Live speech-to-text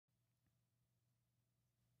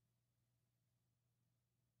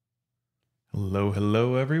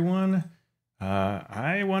Hello, everyone.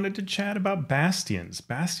 I wanted to chat about Bastions.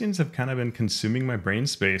 Bastions have kind of been consuming my brain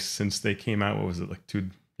space since they came out. What was it, like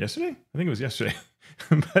yesterday? I think it was yesterday.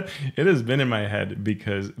 But it has been in my head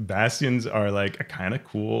because Bastions are like a kind of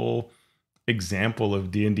cool example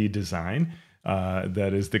of D&D design.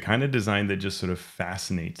 That is the kind of design that just sort of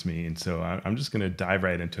fascinates me. And so I'm just going to dive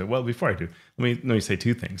right into it. Well, before I do, let me say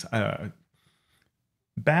two things.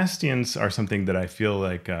 Bastions are something that I feel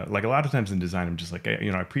like a lot of times in design, I'm just like, I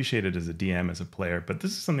appreciate it as a DM, as a player, but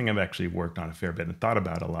this is something I've actually worked on a fair bit and thought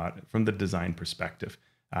about a lot from the design perspective.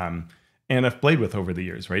 And I've played with over the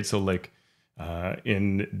years, right? So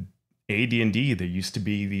in AD&D, there used to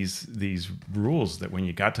be these rules that when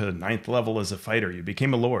you got to ninth level as a fighter, you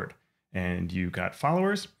became a lord and you got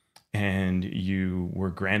followers and you were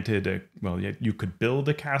granted you could build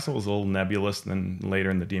a castle. It was a little nebulous. And then later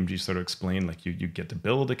in the DMG sort of explained, like you get to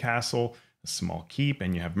build a castle, a small keep,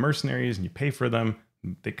 and you have mercenaries and you pay for them.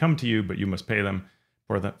 They come to you, but you must pay them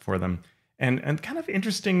for them. And kind of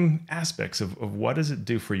interesting aspects of what does it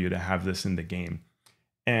do for you to have this in the game.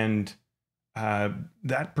 And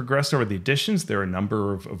that progressed over the editions. There are a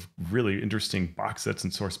number of really interesting box sets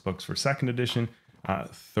and source books for second edition.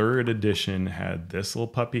 Third edition had this little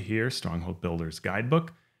puppy here, Stronghold Builder's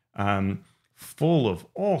Guidebook, full of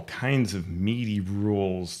all kinds of meaty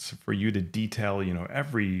rules for you to detail,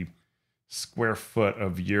 every square foot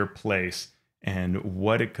of your place and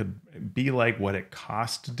what it could be like, what it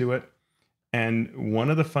cost to do it. And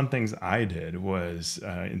one of the fun things I did was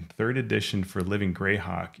in third edition for Living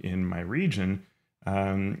Greyhawk in my region,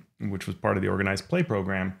 which was part of the organized play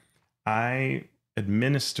program, I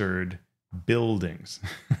administered buildings.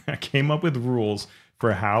 I came up with rules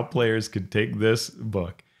for how players could take this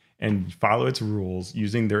book and follow its rules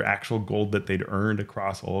using their actual gold that they'd earned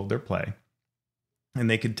across all of their play. And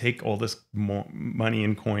they could take all this money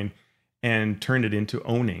and coin and turn it into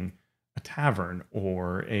owning a tavern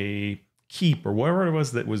or a keep or whatever it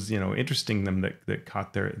was that was, interesting them, that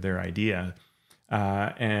caught their idea.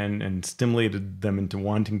 And stimulated them into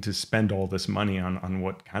wanting to spend all this money on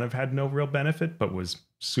what kind of had no real benefit, but was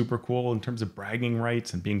super cool in terms of bragging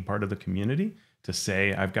rights and being part of the community, to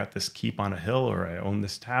say, I've got this keep on a hill, or I own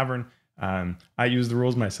this tavern. I use the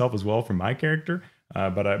rules myself as well for my character,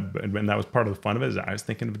 and that was part of the fun of it, is I was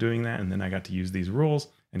thinking of doing that, and then I got to use these rules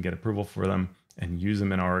and get approval for them and use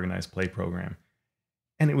them in our organized play program.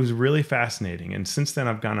 And it was really fascinating. And since then,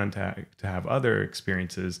 I've gone on to have other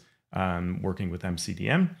experiences working with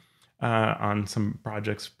MCDM on some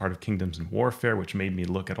projects, part of Kingdoms and Warfare, which made me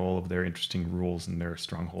look at all of their interesting rules in their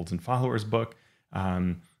Strongholds and Followers book,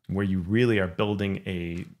 where you really are building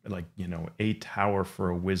a tower for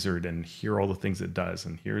a wizard, and here are all the things it does,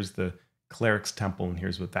 and here's the cleric's temple, and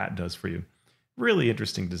here's what that does for you. Really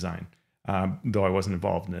interesting design, though I wasn't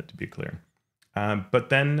involved in it, to be clear. But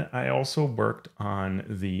then I also worked on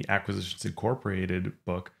the Acquisitions Incorporated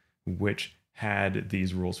book, which had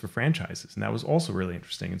these rules for franchises. And that was also really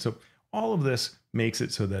interesting. And so all of this makes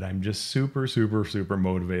it so that I'm just super, super, super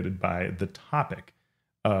motivated by the topic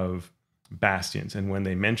of Bastions. And when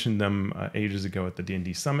they mentioned them ages ago at the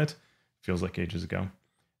D&D Summit, feels like ages ago,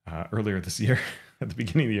 earlier this year, at the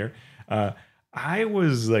beginning of the year, I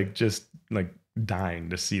was just dying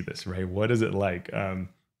to see this, right? What is it like?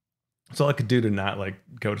 It's all I could do to not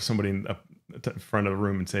go to somebody in the front of the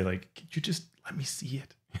room and say, could you just let me see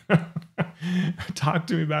it? Talk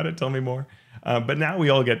to me about it. Tell me more. But now we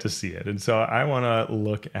all get to see it. And so I want to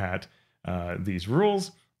look at these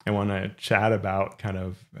rules. I want to chat about kind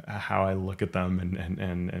of how I look at them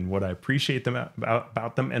and what I appreciate them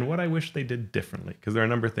about them, and what I wish they did differently. Because there are a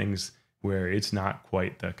number of things where it's not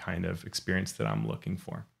quite the kind of experience that I'm looking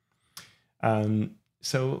for.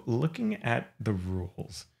 So looking at the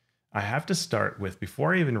rules, I have to start with,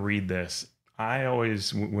 before I even read this, I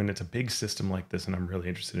always, when it's a big system like this and I'm really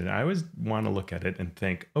interested in it, I always want to look at it and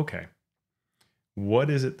think, okay,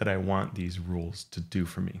 what is it that I want these rules to do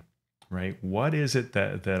for me, right? What is it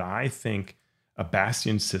that I think a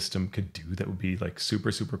Bastion system could do that would be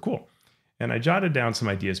super, super cool? And I jotted down some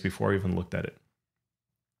ideas before I even looked at it.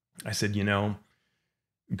 I said,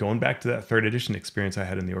 going back to that third edition experience I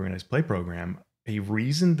had in the organized play program, a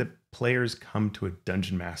reason that players come to a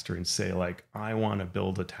dungeon master and say, I want to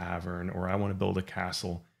build a tavern or I want to build a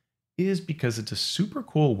castle, is because it's a super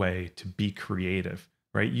cool way to be creative,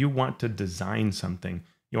 right? You want to design something.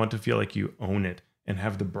 You want to feel like you own it and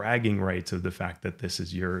have the bragging rights of the fact that this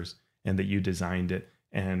is yours and that you designed it,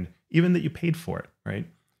 and even that you paid for it, right?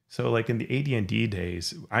 So in the AD&D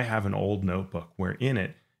days, I have an old notebook where in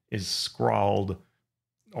it is scrawled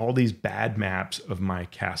all these bad maps of my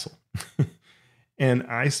castle. And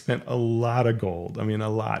I spent a lot of gold. I mean, a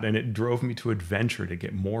lot. And it drove me to adventure to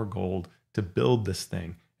get more gold to build this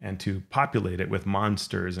thing and to populate it with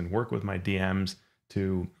monsters and work with my DMs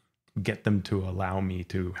to get them to allow me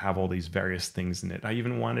to have all these various things in it. I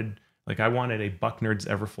even wanted, like, I wanted a Bucknerd's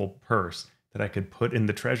Everfull purse that I could put in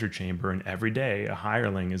the treasure chamber. And every day a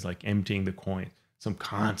hireling is like emptying the coin. So I'm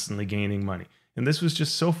constantly gaining money. And this was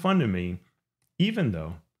just so fun to me, even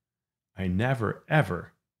though I never,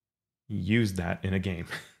 ever used that in a game.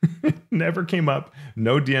 Never came up.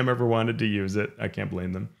 No DM ever wanted to use it. I can't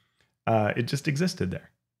blame them. It just existed there,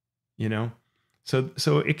 you know?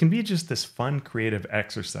 So it can be just this fun creative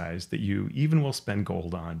exercise that you even will spend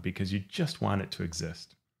gold on because you just want it to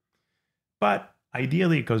exist. But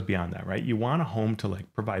ideally it goes beyond that, right? You want a home to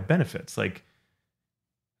like provide benefits. Like,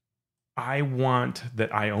 I want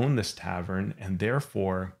that I own this tavern and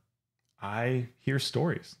therefore I hear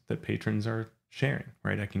stories that patrons are sharing,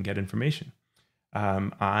 right? I can get information.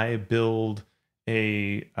 I build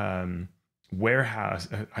a warehouse.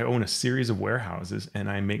 I own a series of warehouses and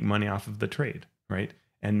I make money off of the trade, right?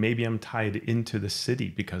 And maybe I'm tied into the city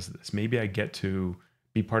because of this. Maybe I get to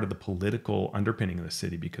be part of the political underpinning of the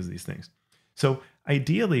city because of these things. So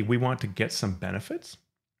ideally, we want to get some benefits.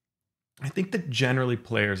 I think that generally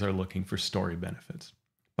players are looking for story benefits,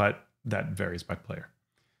 but that varies by player.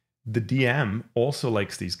 The DM also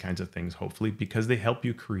likes these kinds of things, hopefully, because they help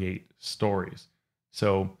you create stories.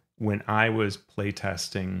 So when I was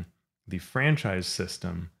playtesting the franchise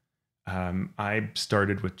system, I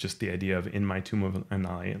started with just the idea of in my Tomb of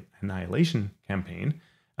Annihilation campaign,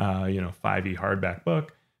 5e hardback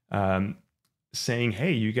book, saying,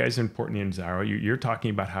 hey, you guys are important in Zaro. You're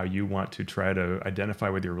talking about how you want to try to identify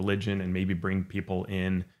with your religion and maybe bring people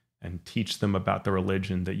in and teach them about the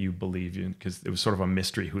religion that you believe in, because it was sort of a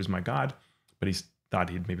mystery, who's my God, but he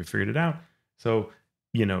thought he'd maybe figured it out. So,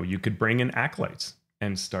 you could bring in acolytes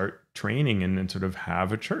and start training and sort of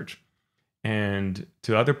have a church. And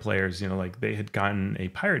to other players, like they had gotten a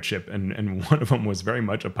pirate ship and one of them was very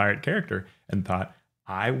much a pirate character and thought,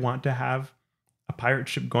 I want to have a pirate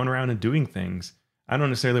ship going around and doing things. I don't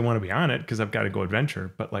necessarily want to be on it because I've got to go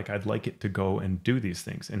adventure, but like I'd like it to go and do these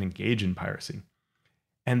things and engage in piracy.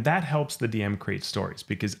 And that helps the DM create stories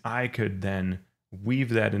because I could then weave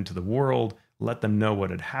that into the world, let them know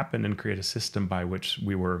what had happened, and create a system by which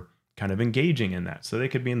we were kind of engaging in that. So they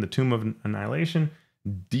could be in the Tomb of Annihilation,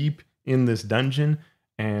 deep in this dungeon,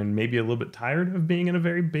 and maybe a little bit tired of being in a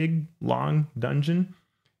very big, long dungeon.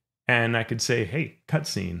 And I could say, hey,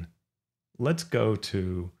 cutscene, let's go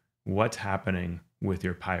to what's happening with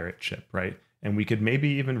your pirate ship, right? And we could maybe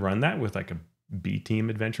even run that with like a B-team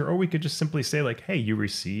adventure, or we could just simply say like, hey, you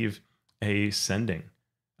receive a sending,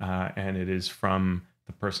 and it is from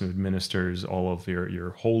the person who administers all of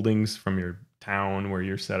your holdings from your town where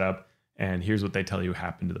you're set up, and here's what they tell you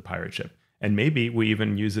happened to the pirate ship. And maybe we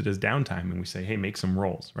even use it as downtime and we say, hey, make some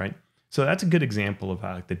rolls, right? So that's a good example of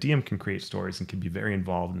how like, the DM can create stories and can be very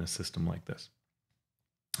involved in a system like this.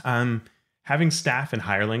 Having staff and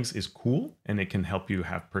hirelings is cool, and it can help you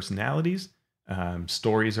have personalities,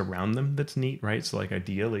 stories around them that's neat, right? So like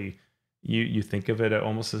ideally, you think of it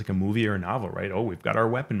almost as like a movie or a novel, right? Oh, we've got our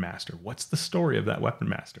weapon master. What's the story of that weapon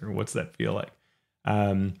master? What's that feel like?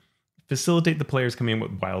 Facilitate the players coming in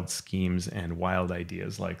with wild schemes and wild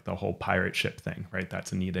ideas, like the whole pirate ship thing, right?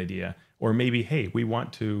 That's a neat idea. Or maybe, hey, we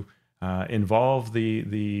want to involve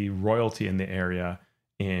the royalty in the area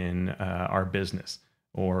in our business,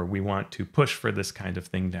 or we want to push for this kind of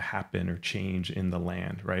thing to happen or change in the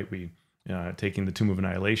land, right? Taking the Tomb of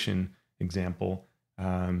Annihilation example,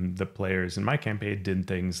 the players in my campaign did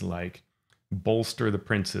things like bolster the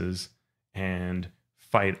princes and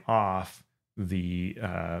fight off the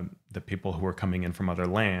people who were coming in from other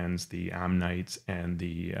lands, the Amnites and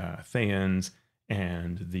the Thaans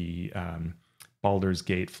and the Baldur's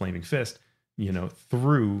Gate Flaming Fist,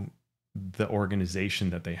 through the organization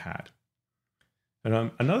that they had.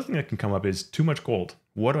 And another thing that can come up is too much gold.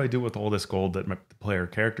 What do I do with all this gold that the player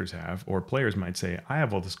characters have? Or players might say, I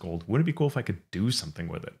have all this gold. Wouldn't it be cool if I could do something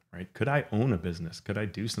with it, right? Could I own a business? Could I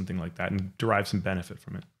do something like that and derive some benefit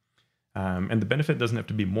from it? And the benefit doesn't have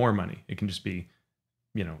to be more money. It can just be,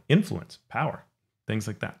 influence, power, things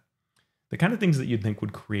like that. The kind of things that you'd think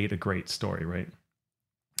would create a great story, right?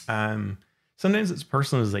 Sometimes it's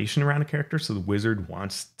personalization around a character. So the wizard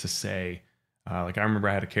wants to say, like I remember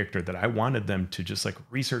I had a character that I wanted them to just like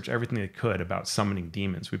research everything they could about summoning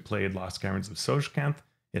demons. We played Lost Caverns of Sojkanth.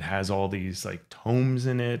 It has all these like tomes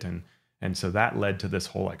in it. And so that led to this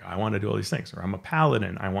whole, like, I want to do all these things, or I'm a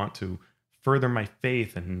paladin. I want to further my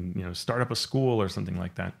faith and, start up a school or something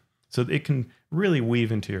like that. So it can really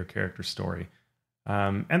weave into your character story.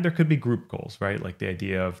 And there could be group goals, right? Like the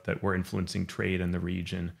idea of that we're influencing trade in the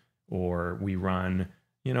region, or we run,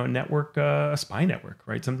 a network, a spy network,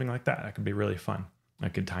 right? Something like that. That could be really fun.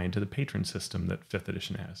 That could tie into the patron system that 5th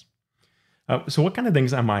edition has. So what kind of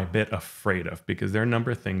things am I a bit afraid of? Because there are a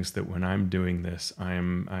number of things that when I'm doing this,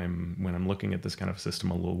 when I'm looking at this kind of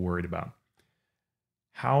system, I'm a little worried about.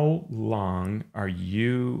 How long are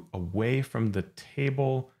you away from the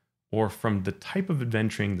table or from the type of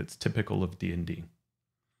adventuring that's typical of D&D?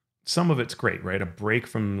 Some of it's great, right? A break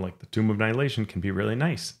from like the Tomb of Annihilation can be really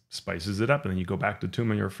nice, spices it up, and then you go back to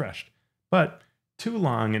Tomb and you're refreshed. But too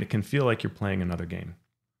long and it can feel like you're playing another game.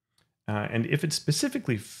 And if it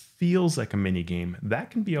specifically feels like a mini game,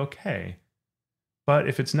 that can be okay. But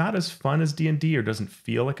if it's not as fun as D&D or doesn't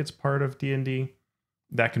feel like it's part of D&D,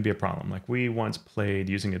 that can be a problem. Like we once played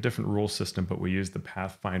using a different rule system, but we used the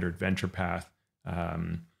Pathfinder Adventure Path,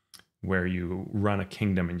 where you run a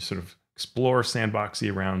kingdom and you sort of explore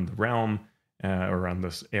sandboxy around the realm, or around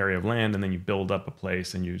this area of land, and then you build up a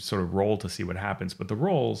place and you sort of roll to see what happens. But the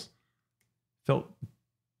rolls felt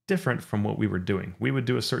different from what we were doing. We would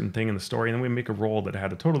do a certain thing in the story, and then we'd make a roll that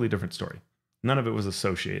had a totally different story. None of it was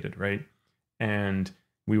associated, right? And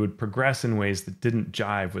we would progress in ways that didn't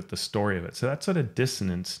jive with the story of it. So that sort of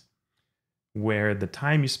dissonance where the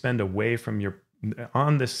time you spend away from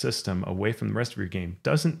on this system, away from the rest of your game,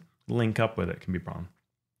 doesn't link up with it can be a problem.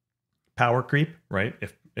 Power creep, right?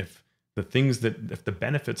 If the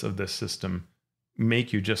benefits of this system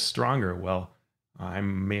make you just stronger, well, I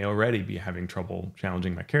may already be having trouble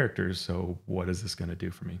challenging my characters. So what is this going to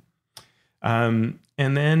do for me? And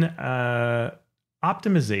then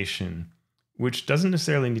optimization, which doesn't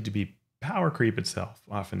necessarily need to be power creep itself,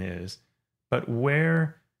 often is, but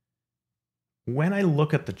when I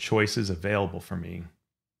look at the choices available for me,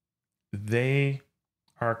 they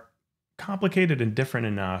are complicated and different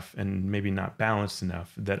enough and maybe not balanced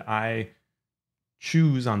enough that I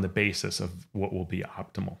choose on the basis of what will be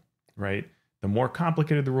optimal, right? The more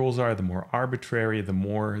complicated the rules are, the more arbitrary, the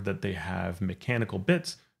more that they have mechanical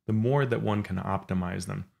bits, the more that one can optimize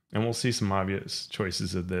them. And we'll see some obvious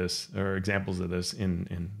choices of this or examples of this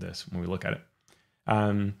in this when we look at it.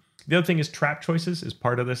 The other thing is trap choices is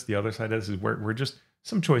part of this. The other side of this is where we're just,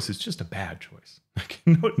 some choice is just a bad choice. Like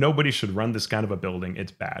nobody should run this kind of a building.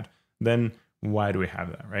 It's bad. Then why do we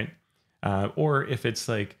have that, right? Or if it's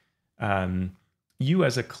like you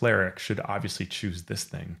as a cleric should obviously choose this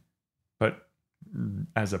thing, but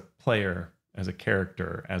as a player, as a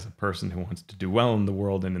character, as a person who wants to do well in the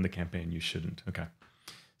world and in the campaign, you shouldn't. Okay.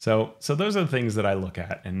 So those are the things that I look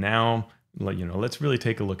at. And now, let's really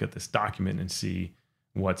take a look at this document and see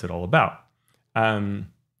what's it all about. There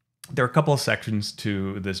are a couple of sections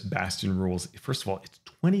to this Bastion rules. First of all, it's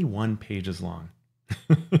 21 pages long.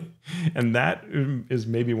 And that is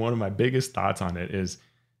maybe one of my biggest thoughts on it is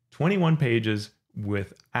 21 pages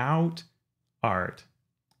without art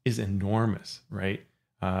is enormous, right?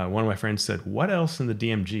 One of my friends said, what else in the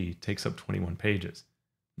DMG takes up 21 pages?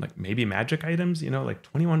 Like maybe magic items, like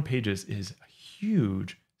 21 pages is a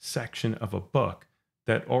huge section of a book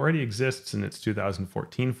that already exists in its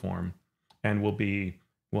 2014 form and will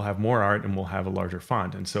have more art and will have a larger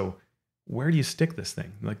font. And so where do you stick this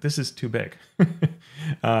thing? Like this is too big.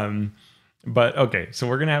 But okay, so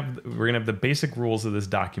we're gonna have the basic rules of this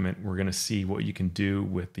document. We're gonna see what you can do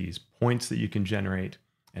with these points that you can generate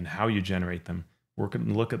and how you generate them. We're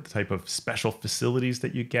gonna look at the type of special facilities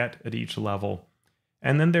that you get at each level.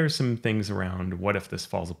 And then there's some things around what if this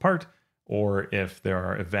falls apart, or if there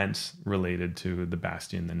are events related to the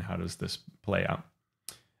Bastion, then how does this play out?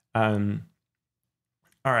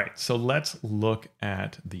 All right, so let's look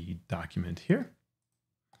at the document here.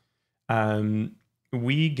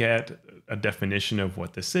 We get a definition of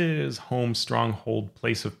what this is: home, stronghold,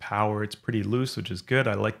 place of power. It's pretty loose, which is good.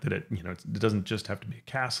 I like that it doesn't just have to be a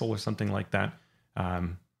castle or something like that.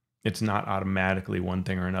 It's not automatically one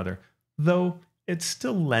thing or another, though it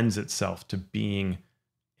still lends itself to being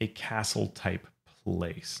a castle type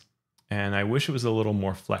place. And I wish it was a little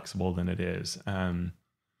more flexible than it is.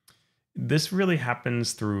 This really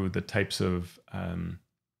happens through the types of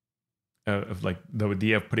like the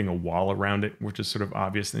idea of putting a wall around it, which is sort of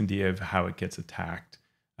obvious, the idea of how it gets attacked,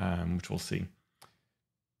 which we'll see.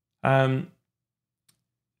 Another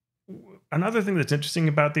thing that's interesting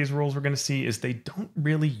about these rules we're going to see is they don't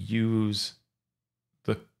really use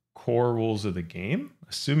the core rules of the game,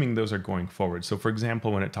 assuming those are going forward. So for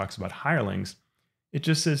example, when it talks about hirelings, it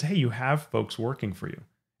just says, hey, you have folks working for you.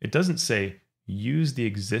 It doesn't say use the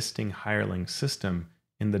existing hireling system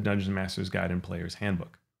in the Dungeon Master's Guide and Player's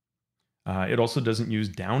Handbook. It also doesn't use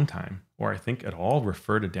downtime, or I think at all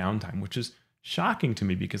refer to downtime, which is shocking to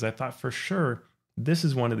me because I thought for sure this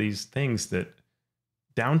is one of these things that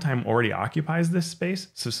downtime already occupies this space.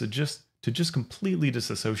 So to just completely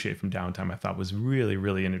disassociate from downtime, I thought was really,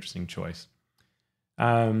 really an interesting choice.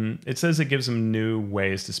 It says it gives them new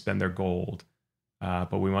ways to spend their gold,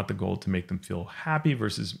 but we want the gold to make them feel happy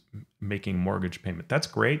versus making mortgage payment. That's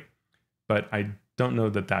great, but I don't know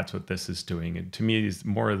that that's what this is doing. And to me,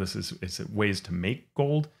 more of this is ways to make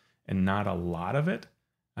gold and not a lot of it,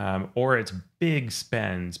 or it's big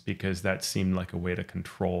spends because that seemed like a way to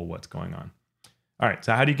control what's going on. All right,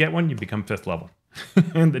 so how do you get one? You become 5th level,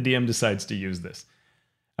 and the DM decides to use this.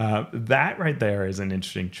 That right there is an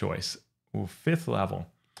interesting choice. Ooh, 5th level.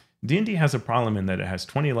 D&D has a problem in that it has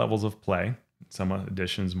 20 levels of play, some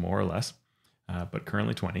editions more or less, but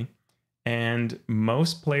currently 20. And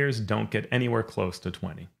most players don't get anywhere close to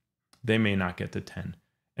 20. They may not get to 10.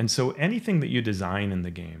 And so anything that you design in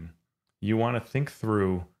the game, you want to think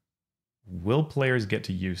through, will players get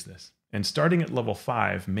to use this? And starting at level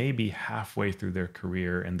 5 may be halfway through their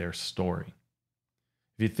career and their story.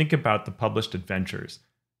 If you think about the published adventures,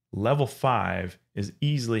 level 5 is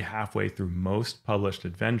easily halfway through most published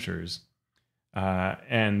adventures.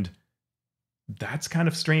 And that's kind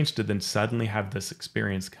of strange to then suddenly have this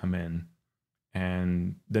experience come in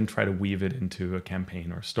and then try to weave it into a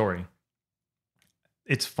campaign or story.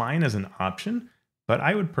 It's fine as an option, but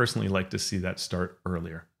I would personally like to see that start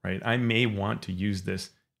earlier, right? I may want to use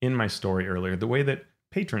this in my story earlier, the way that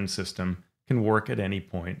patron system can work at any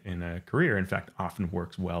point in a career. In fact, often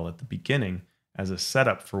works well at the beginning as a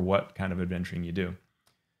setup for what kind of adventuring you do.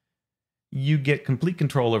 You get complete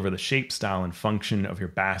control over the shape, style, and function of your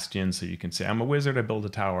bastion. So you can say, I'm a wizard, I build a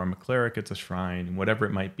tower. I'm a cleric, it's a shrine, whatever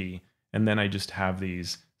it might be. And then I just have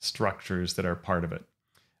these structures that are part of it.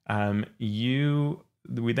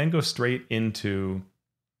 We then go straight into,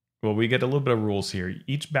 well, we get a little bit of rules here.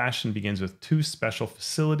 Each bastion begins with 2 special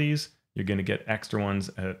facilities. You're going to get extra ones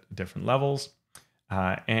at different levels.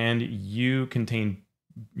 And you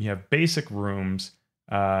have basic rooms,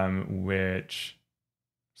 which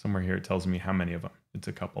somewhere here it tells me how many of them. It's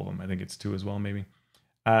a couple of them. I think it's 2 as well, maybe.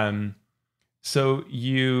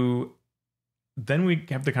 Then we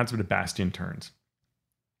have the concept of Bastion Turns.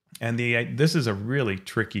 And this is a really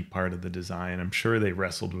tricky part of the design. I'm sure they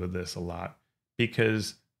wrestled with this a lot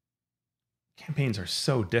because campaigns are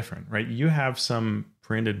so different, right? You have some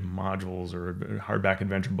printed modules or hardback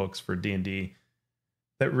adventure books for D&D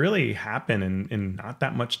that really happen in not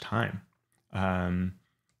that much time,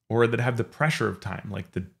 or that have the pressure of time,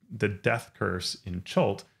 like the death curse in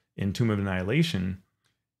Chult in Tomb of Annihilation.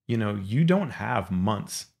 You don't have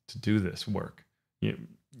months to do this work.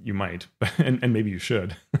 You might, and maybe you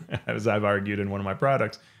should, as I've argued in one of my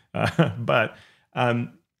products. But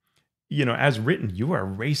as written, you are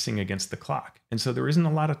racing against the clock. And so there isn't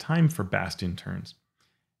a lot of time for Bastion turns.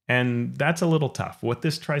 And that's a little tough. What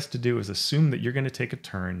this tries to do is assume that you're going to take a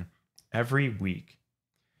turn every week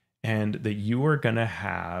and that you are going to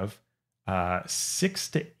have 6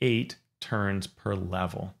 to 8 turns per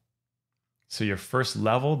level. So your first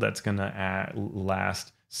level, that's going to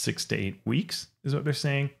last 6 to 8 weeks is what they're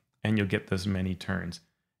saying. And you'll get those many turns.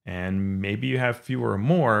 And maybe you have fewer or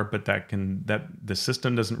more, but the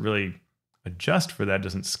system doesn't really adjust for that,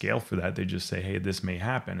 doesn't scale for that. They just say, hey, this may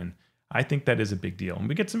happen. And I think that is a big deal. And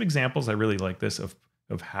we get some examples. I really like this of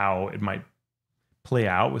how it might play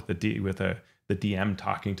out with the DM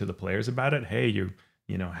talking to the players about it. Hey, you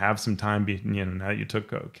have some time, now that you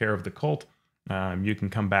took care of the cult, you can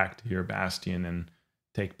come back to your bastion and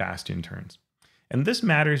take bastion turns. And this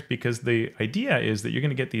matters because the idea is that you're going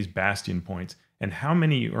to get these bastion points, and how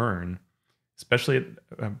many you earn, especially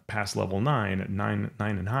at past level 9, at 9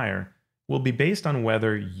 and higher, will be based on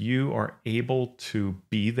whether you are able to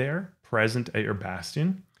be there, present at your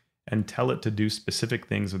bastion, and tell it to do specific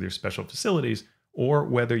things with your special facilities, or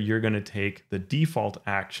whether you're going to take the default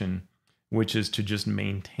action, which is to just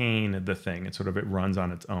maintain the thing. It runs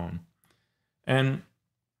on its own. And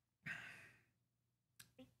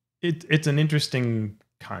it's an interesting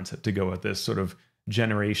concept to go with this sort of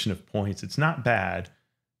generation of points. It's not bad,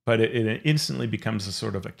 but it instantly becomes a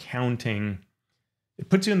sort of accounting. It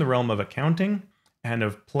puts you in the realm of accounting and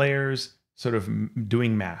of players sort of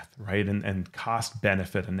doing math, right? And cost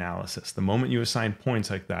benefit analysis. The moment you assign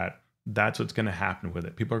points like that, that's what's going to happen with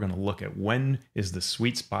it. People are going to look at when is the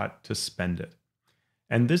sweet spot to spend it.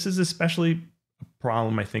 And this is especially a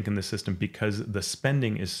problem, I think, in the system because the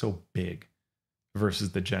spending is so big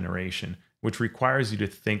versus the generation, which requires you to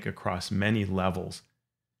think across many levels.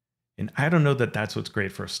 And I don't know that that's what's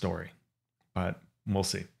great for a story, but we'll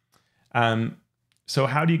see. So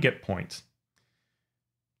how do you get points?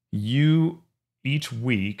 Each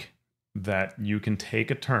week that you can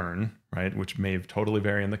take a turn, right, which may totally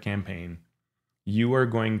vary in the campaign, you are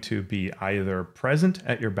going to be either present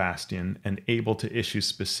at your bastion and able to issue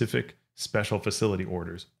specific special facility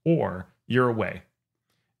orders, or you're away.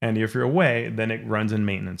 And if you're away, then it runs in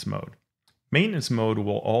maintenance mode. Maintenance mode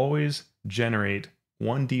will always generate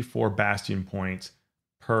 1d4 bastion points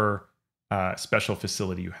per special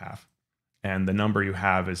facility you have. And the number you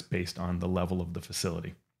have is based on the level of the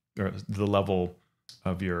facility, or the level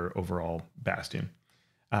of your overall bastion,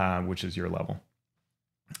 which is your level.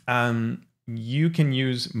 You can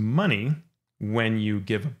use money when you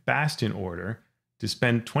give a bastion order to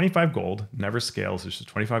spend 25 gold, never scales, it's just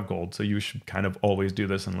 25 gold. So you should kind of always do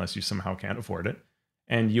this unless you somehow can't afford it.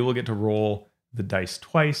 And you will get to roll the dice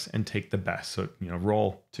twice and take the best. So,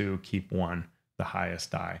 roll 2, keep 1, the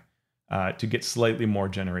highest die, to get slightly more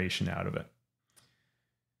generation out of it.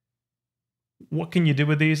 What can you do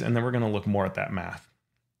with these? And then we're going to look more at that math.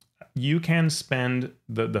 You can spend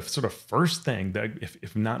the sort of first thing, that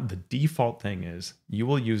if not the default thing, is you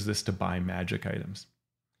will use this to buy magic items.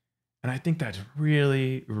 And I think that's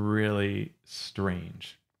really, really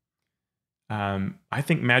strange. I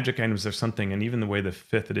think magic items are something, and even the way the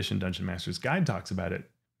 5th edition Dungeon Master's Guide talks about it,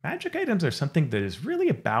 magic items are something that is really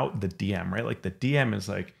about the DM, right? Like the DM is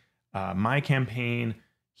like, my campaign,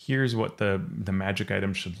 here's what the magic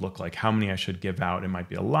item should look like, how many I should give out. It might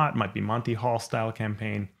be a lot, it might be Monty Hall style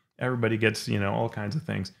campaign. Everybody gets, all kinds of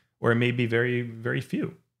things. Or it may be very, very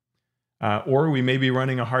few. Or we may be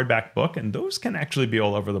running a hardback book, and those can actually be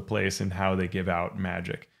all over the place in how they give out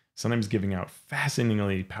magic. Sometimes giving out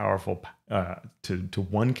fascinatingly powerful to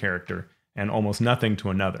one character and almost nothing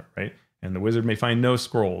to another, right? And the wizard may find no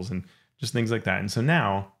scrolls and just things like that. And so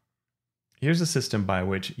now, here's a system by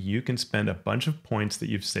which you can spend a bunch of points that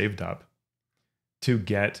you've saved up to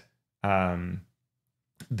get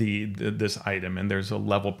this item. And there's a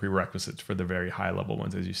level prerequisites for the very high level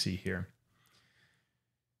ones, as you see here.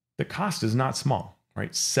 The cost is not small,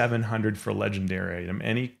 right? 700 for legendary item.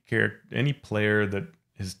 Any player that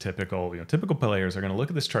is typical, typical players are going to look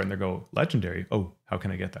at this chart and they go, legendary. Oh, how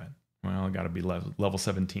can I get that? Well, I got to be level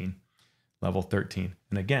 17, level 13.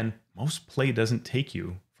 And again, most play doesn't take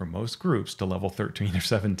you for most groups to level 13 or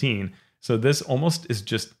 17. So this almost is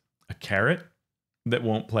just a carrot that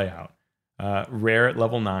won't play out. Rare at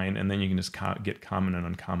level 9, and then you can just get common and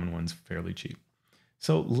uncommon ones fairly cheap.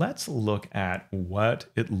 So let's look at what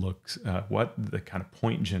it looks, what the kind of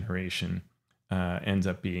point generation ends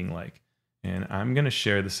up being like. And I'm going to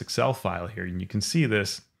share this Excel file here, and you can see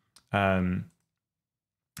this, that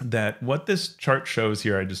what this chart shows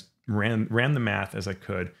here, I just ran the math as I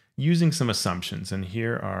could using some assumptions. And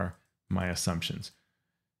here are my assumptions.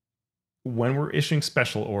 When we're issuing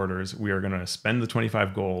special orders, we are going to spend the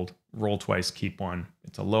 25 gold, roll twice, keep 1.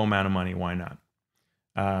 It's a low amount of money. Why not?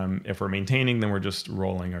 If we're maintaining, then we're just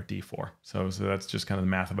rolling our D4. So that's just kind of the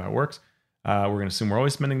math of how it works. We're going to assume we're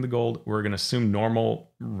always spending the gold. We're going to assume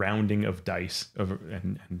normal rounding of dice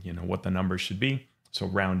and what the numbers should be. So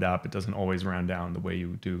round up. It doesn't always round down the way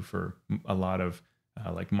you do for a lot of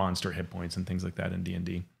like monster hit points and things like that in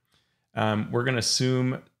D&D. We're going to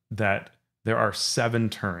assume that there are 7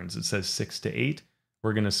 turns. It says 6 to 8.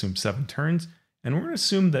 We're going to assume 7 turns. And we're going to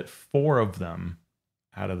assume that 4 of them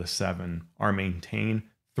out of the 7 are maintained.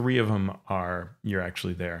 3 of them are you're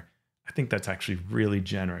actually there. I think that's actually really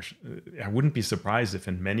generous. I wouldn't be surprised if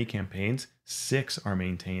in many campaigns 6 are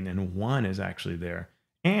maintained and 1 is actually there.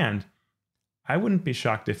 And I wouldn't be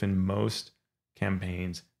shocked if in most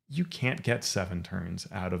campaigns you can't get 7 turns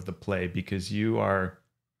out of the play because you are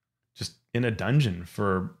just in a dungeon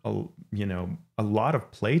for a lot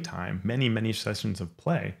of play time, many sessions of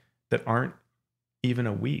play that aren't even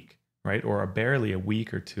a week, right? Or barely a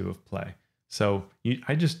week or 2 of play. So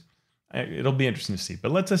it'll be interesting to see.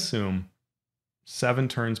 But let's assume 7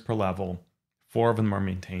 turns per level, 4 of them are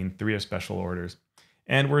maintained, 3 are special orders.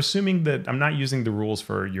 And we're assuming that I'm not using the rules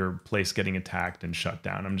for your place getting attacked and shut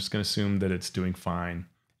down. I'm just going to assume that it's doing fine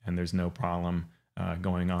and there's no problem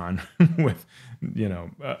going on with,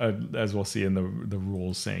 as we'll see in the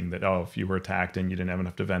rules saying that, oh, if you were attacked and you didn't have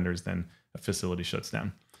enough defenders, then a facility shuts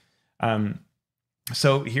down.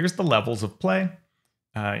 So here's the levels of play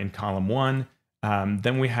in column 1.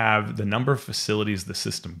 Then we have the number of facilities the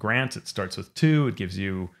system grants. It starts with 2. It gives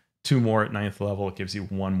you 2 more at 9th level. It gives you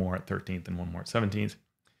 1 more at 13th and 1 more at 17th.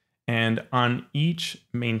 And on each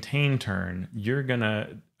maintain turn, you're going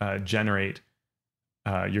to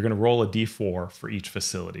you're going to roll a d4 for each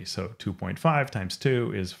facility. So 2.5 times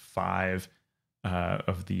 2 is 5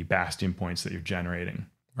 of the bastion points that you're generating,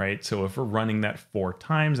 right? So if we're running that 4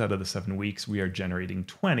 times out of the 7 weeks, we are generating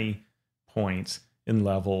 20 points in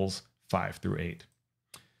levels 5 through 8.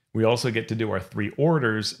 We also get to do our 3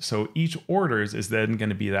 orders. So each orders is then going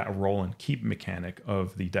to be that roll and keep mechanic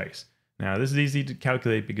of the dice. Now, this is easy to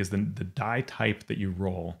calculate because the die type that you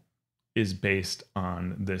roll is based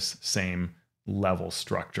on this same level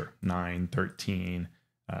structure. 9, 13,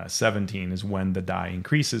 17 is when the die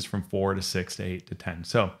increases from 4 to 6 to 8 to 10.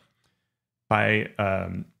 So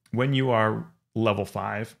when you are level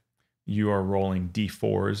 5, you are rolling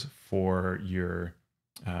d4s for your,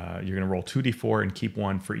 you're going to roll 2d4 and keep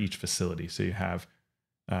 1 for each facility. So you have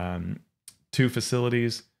 2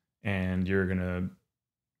 facilities and you're going to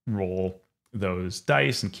roll those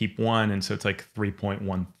dice and keep 1. And so it's like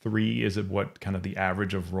 3.13 is what kind of the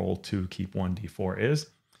average of roll 2, keep 1 d4 is.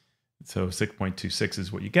 So 6.26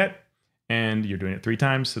 is what you get. And you're doing it 3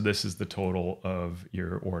 times. So this is the total of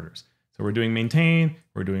your orders. So we're doing maintain,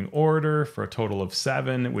 we're doing order for a total of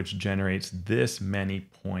 7, which generates this many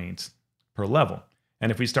points per level.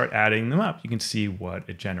 And if we start adding them up, you can see what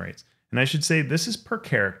it generates. And I should say this is per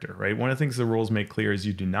character, right? One of the things the rules make clear is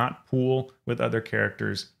you do not pool with other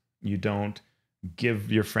characters. You don't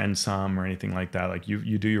give your friend some or anything like that. Like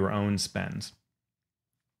you do your own spends.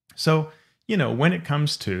 So, you know, when it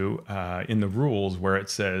comes to in the rules where it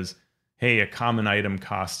says, hey, a common item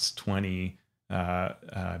costs 20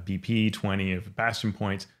 BP, 20 of Bastion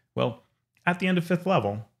points. Well, at the end of 5th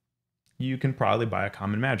level, you can probably buy a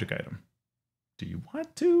common magic item. Do you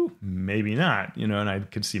want to? Maybe not, you know, and I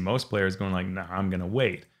could see most players going like, nah, I'm going to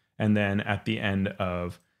wait. And then at the end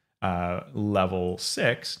of level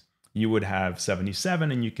 6, you would have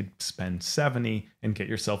 77 and you could spend 70 and get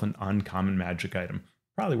yourself an uncommon magic item.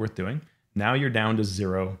 Probably worth doing. Now you're down to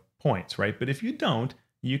 0 points, right? But if you don't,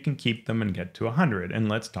 you can keep them and get to 100. And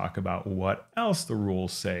let's talk about what else the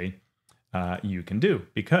rules say you can do.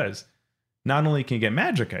 Because not only can you get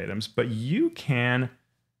magic items, but you can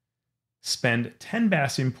spend 10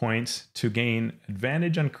 Bastion points to gain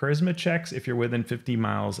advantage on charisma checks if you're within 50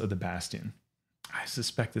 miles of the Bastion. I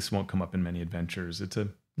suspect this won't come up in many adventures. It's a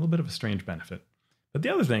little bit of a strange benefit. But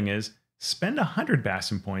the other thing is, spend 100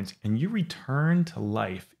 Bastion points and you return to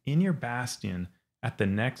life in your Bastion at the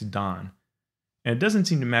next dawn. And it doesn't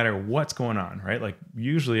seem to matter what's going on, right? Like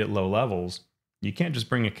usually at low levels, you can't just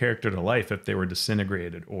bring a character to life if they were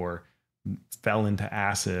disintegrated or fell into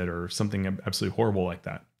acid or something absolutely horrible like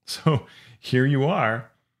that. So here you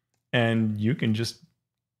are, and you can just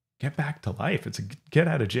get back to life. It's a get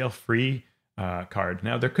out of jail free card.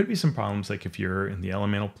 Now, there could be some problems, like if you're in the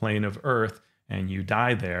elemental plane of Earth and you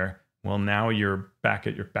die there, well, now you're back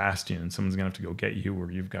at your Bastion and someone's going to have to go get you,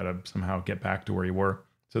 or you've got to somehow get back to where you were.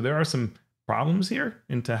 So there are some problems here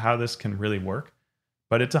into how this can really work,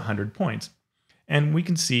 but it's 100 points. And we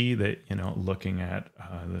can see that, you know, looking at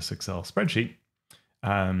this Excel spreadsheet,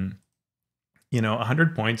 you know,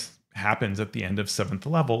 100 points happens at the end of 7th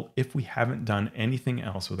level if we haven't done anything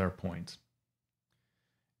else with our points.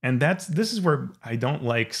 And this is where I don't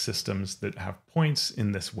like systems that have points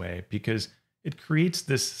in this way, because it creates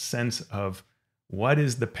this sense of what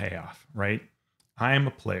is the payoff, right? I am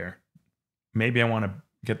a player. Maybe I want to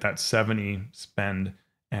get that 70 spend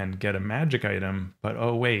and get a magic item, but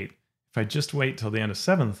oh wait, if I just wait till the end of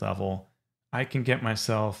 7th level, I can get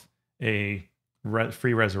myself a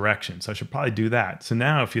free resurrection. So I should probably do that. So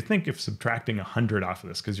now if you think of subtracting 100 off of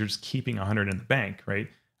this, because you're just keeping 100 in the bank, right?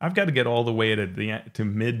 I've got to get all the way to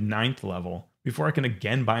mid 9th level before I can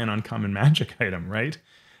again buy an uncommon magic item, right?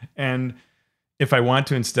 And if I want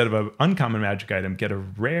to, instead of an uncommon magic item, get a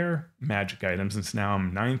rare magic item, since now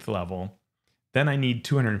I'm 9th level, then I need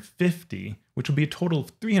 250, which will be a total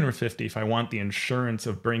of 350 if I want the insurance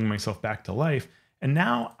of bringing myself back to life. And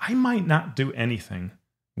now I might not do anything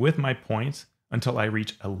with my points until I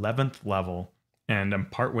reach 11th level, and I'm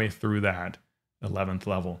partway through that 11th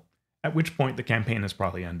level, at which point the campaign has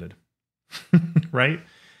probably ended, right?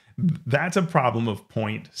 That's a problem of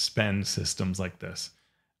point spend systems like this,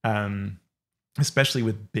 especially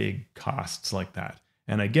with big costs like that.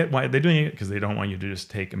 And I get why they're doing it, because they don't want you to just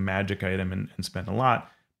take a magic item and spend a lot.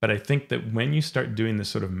 But I think that when you start doing this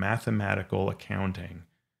sort of mathematical accounting,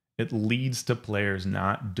 it leads to players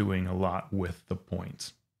not doing a lot with the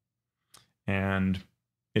points. And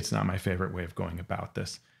it's not my favorite way of going about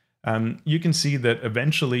this. You can see that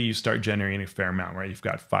eventually you start generating a fair amount, right? You've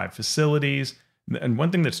got 5 facilities. And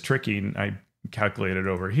one thing that's tricky, and I calculated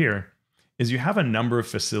over here, is you have a number of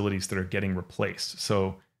facilities that are getting replaced.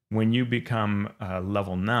 So when you become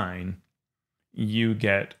level 9, you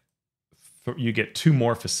get 2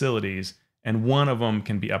 more facilities, and one of them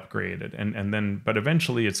can be upgraded. And then, but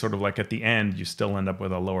eventually it's sort of like at the end, you still end up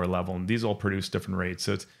with a lower level, and these all produce different rates.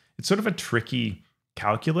 So it's sort of a tricky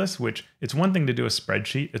calculus, which it's one thing to do a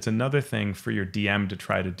spreadsheet. It's another thing for your DM to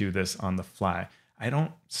try to do this on the fly. I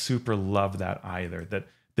don't super love that either, that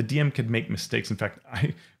the DM could make mistakes. In fact,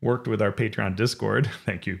 I worked with our Patreon Discord,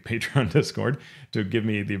 thank you, Patreon Discord, to give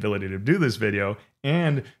me the ability to do this video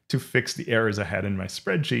and to fix the errors I had in my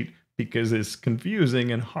spreadsheet, because it's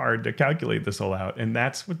confusing and hard to calculate this all out. And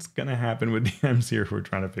that's what's going to happen with DMs here who are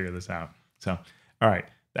trying to figure this out. So, all right,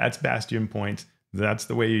 that's Bastion points. That's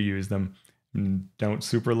the way you use them. Don't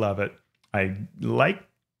super love it. I like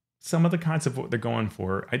some of the concept of what they're going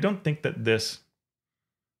for. I don't think that the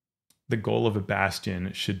goal of a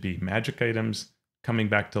Bastion should be magic items, coming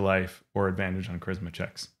back to life, or advantage on charisma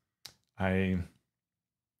checks. I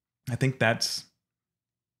think that's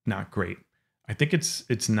not great. I think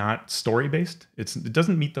it's not story based. It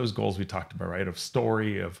doesn't meet those goals we talked about, right? Of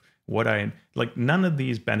story, of what I like. None of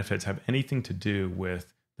these benefits have anything to do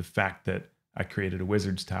with the fact that I created a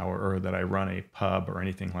wizard's tower or that I run a pub or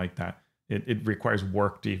anything like that. It requires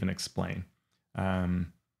work to even explain, and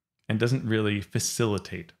doesn't really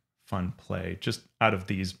facilitate fun play just out of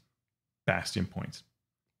these Bastion points.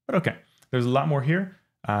 But okay, there's a lot more here,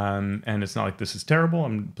 and it's not like this is terrible.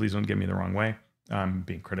 Please don't get me the wrong way. I'm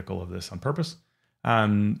being critical of this on purpose,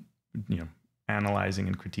 analyzing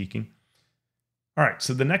and critiquing. All right,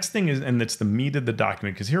 so the next thing is, and it's the meat of the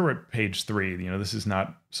document, because here we're at page 3. This is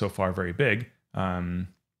not so far very big,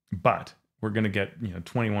 but we're going to get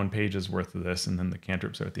 21 pages worth of this, and then the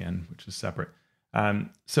cantrips are at the end, which is separate.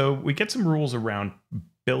 So we get some rules around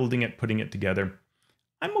building it, putting it together.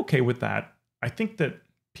 I'm okay with that. I think that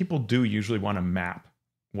people do usually want to map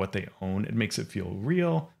what they own. It makes it feel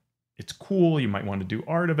real. It's cool. You might want to do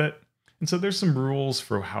art of it. And so there's some rules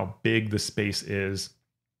for how big the space is,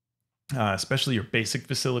 especially your basic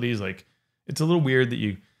facilities. Like, it's a little weird that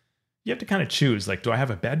you have to kind of choose, like, do I have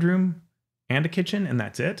a bedroom and a kitchen and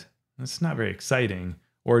that's it? That's not very exciting.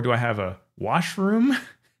 Or do I have a washroom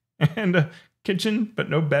and a kitchen, but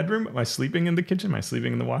no bedroom? Am I sleeping in the kitchen? Am I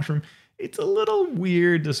sleeping in the washroom? It's a little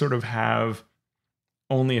weird to sort of have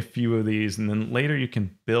only a few of these, and then later you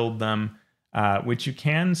can build them, which you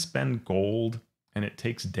can spend gold, and it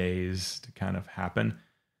takes days to kind of happen.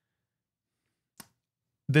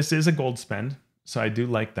 This is a gold spend, so I do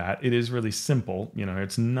like that. It is really simple.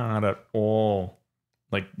 It's not at all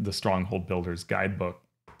like the Stronghold Builder's Guidebook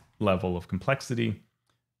level of complexity.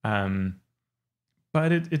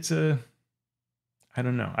 But it's I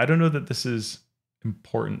don't know. I don't know that this is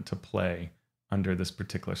important to play under this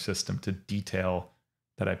particular system, to detail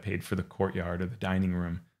that I paid for the courtyard or the dining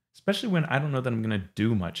room, especially when I don't know that I'm going to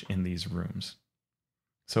do much in these rooms.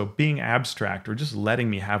 So being abstract or just letting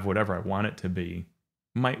me have whatever I want it to be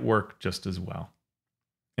might work just as well.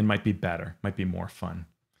 It might be better, might be more fun.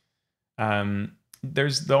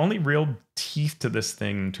 There's the only real teeth to this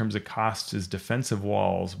thing in terms of costs is defensive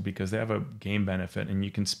walls, because they have a game benefit and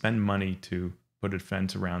you can spend money to put a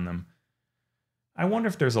fence around them. I wonder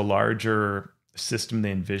if there's a larger system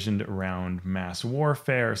they envisioned around mass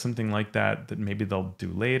warfare or something like that, that maybe they'll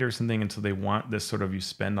do later or something, and so they want this sort of you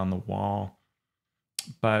spend on the wall.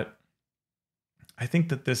 But I think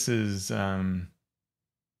that this is, yeah,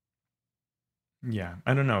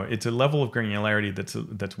 I don't know. It's a level of granularity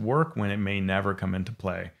that's work when it may never come into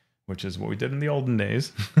play, which is what we did in the olden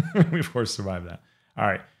days. We, of course, survived that. All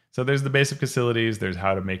right. So there's the basic facilities. There's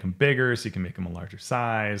how to make them bigger, so you can make them a larger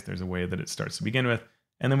size. There's a way that it starts to begin with.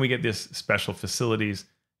 And then we get this special facilities,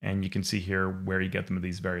 and you can see here where you get them at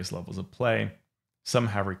these various levels of play. Some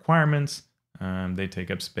have requirements. They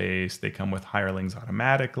take up space. They come with hirelings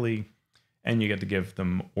automatically, and you get to give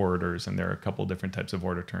them orders, and there are a couple different types of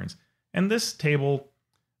order turns. And this table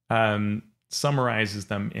summarizes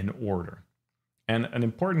them in order. And an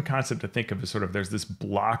important concept to think of is sort of there's this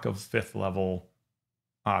block of 5th level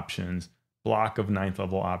options, block of 9th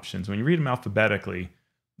level options. When you read them alphabetically,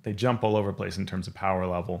 they jump all over the place in terms of power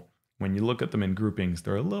level. When you look at them in groupings,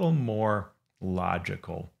 they're a little more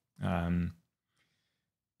logical.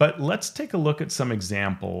 But let's take a look at some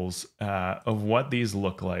examples of what these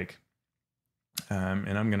look like.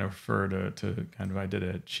 And I'm going to refer to kind of, I did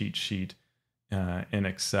a cheat sheet in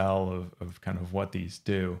Excel of kind of what these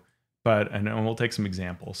do. And we'll take some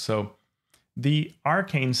examples. So the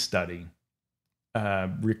arcane study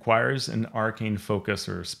requires an arcane focus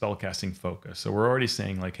or spellcasting focus. So we're already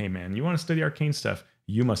saying like, hey man, you want to study arcane stuff,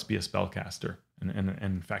 you must be a spellcaster, and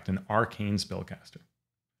in fact, an arcane spellcaster.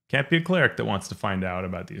 Can't be a cleric that wants to find out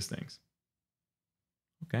about these things.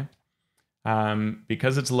 Okay.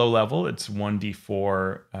 Because it's low level, it's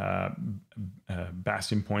 1d4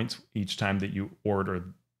 bastion points each time that you order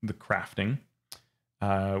the crafting,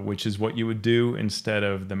 which is what you would do instead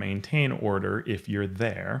of the maintain order if you're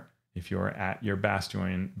there, if you're at your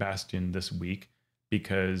bastion this week,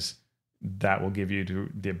 because that will give you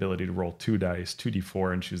the ability to roll 2 dice,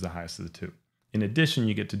 2d4, and choose the highest of the two. In addition,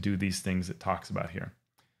 you get to do these things it talks about here.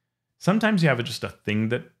 Sometimes you have just a thing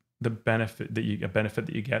that a benefit that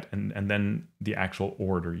you get, and then the actual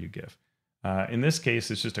order you give. In this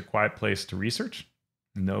case, it's just a quiet place to research.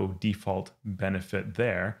 No default benefit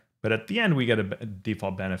there. But at the end, we get a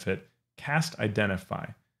default benefit, cast Identify.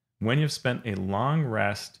 When you've spent a long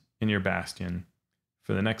rest in your Bastion,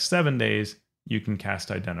 for the next 7 days, you can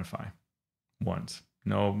cast Identify once.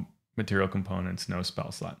 No material components, no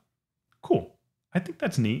spell slot. Cool. I think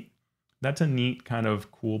that's neat. That's a neat kind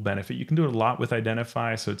of cool benefit. You can do it a lot with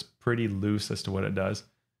Identify, so it's pretty loose as to what it does.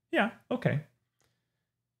 Yeah, okay.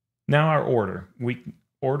 Now our order. We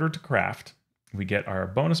order to craft. We get our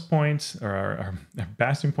bonus points, or our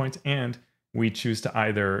Bastion points, and we choose to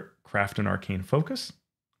either craft an arcane focus,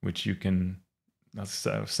 which you can,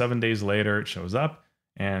 7 days later, it shows up,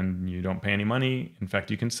 and you don't pay any money. In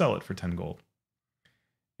fact, you can sell it for 10 gold.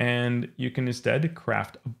 And you can instead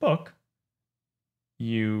craft a book.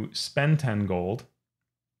 You spend 10 gold,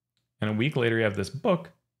 and a week later you have this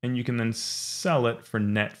book, and you can then sell it for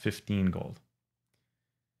net 15 gold.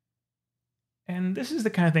 And this is the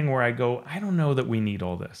kind of thing where I go, I don't know that we need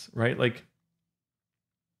all this, right? Like,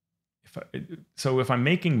 if I'm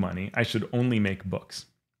making money, I should only make books.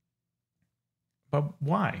 But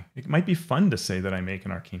why? It might be fun to say that I make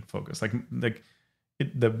an arcane focus.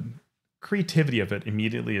 The creativity of it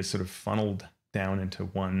immediately is sort of funneled down into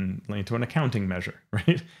an accounting measure,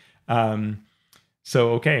 right?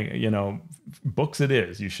 So, okay, books it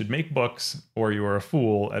is. You should make books, or you are a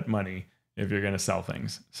fool at money if you're going to sell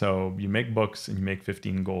things. So you make books and you make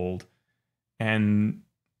 15 gold. And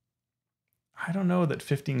I don't know that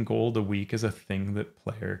 15 gold a week is a thing that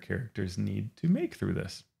player characters need to make through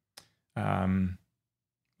this.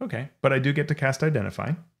 Okay, but I do get to cast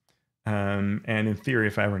Identify. And in theory,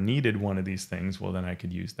 if I ever needed one of these things, well, then I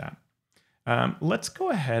could use that. Let's go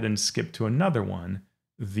ahead and skip to another one,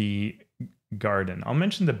 the garden. I'll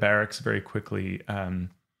mention the barracks very quickly,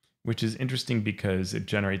 which is interesting because it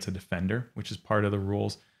generates a defender, which is part of the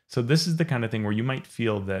rules. So this is the kind of thing where you might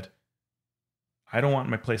feel that I don't want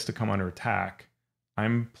my place to come under attack.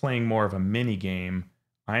 I'm playing more of a mini game.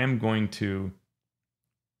 I am going to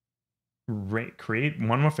create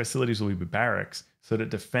one of my facilities will be barracks so that it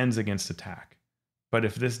defends against attack. But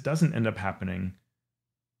if this doesn't end up happening,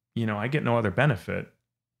 I get no other benefit.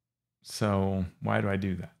 So why do I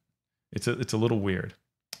do that? It's a little weird.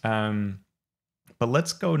 But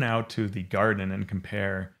let's go now to the garden and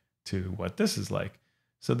compare to what this is like.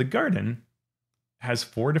 So the garden has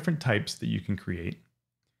 4 different types that you can create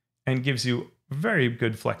and gives you very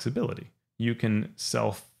good flexibility. You can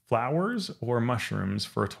sell flowers or mushrooms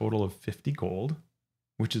for a total of 50 gold,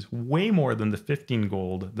 which is way more than the 15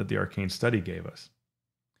 gold that the Arcane Study gave us.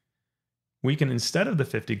 We can, instead of the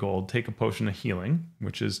 50 gold, take a potion of healing,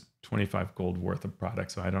 which is 25 gold worth of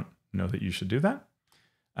product, so I don't know that you should do that.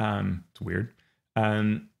 It's weird.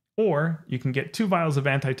 Or you can get 2 vials of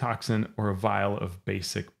antitoxin or a vial of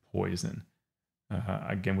basic poison.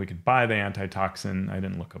 Again, we could buy the antitoxin. I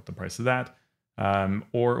didn't look up the price of that.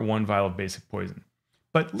 Or 1 vial of basic poison.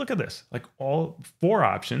 But look at this, like all 4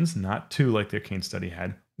 options, not 2 like the Arcane Study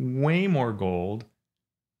had, way more gold.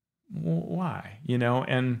 Why?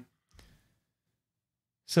 And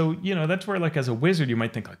so, that's where, like, as a wizard, you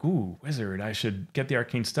might think like, ooh, wizard, I should get the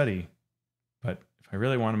Arcane Study. But if I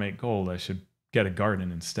really want to make gold, I should get a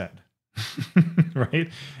garden instead, right?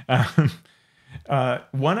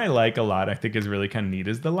 One I like a lot, I think is really kind of neat,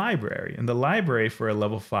 is the library. And the library for a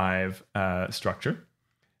level 5 structure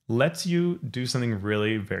lets you do something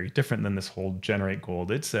really very different than this whole generate gold.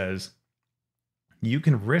 It says you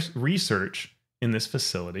can research in this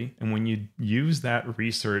facility, and when you use that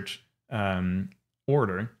research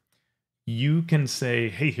order, you can say,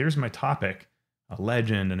 hey, here's my topic, a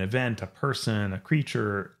legend, an event, a person, a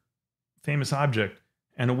creature, famous object,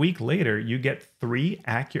 and a week later you get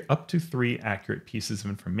up to 3 accurate pieces of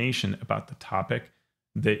information about the topic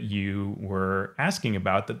that you were asking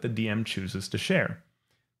about that the DM chooses to share.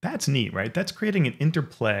 That's neat, right? That's creating an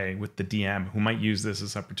interplay with the DM, who might use this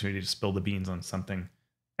as an opportunity to spill the beans on something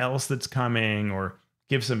else that's coming or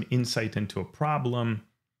give some insight into a problem.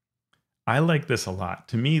 I like this a lot.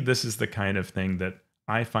 To me, this is the kind of thing that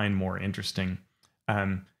I find more interesting.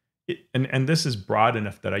 And this is broad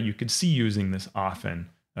enough that you could see using this often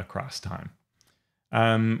across time.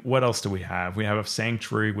 What else do we have? We have a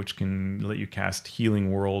sanctuary, which can let you cast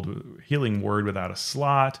healing word without a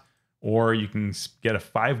slot, or you can get a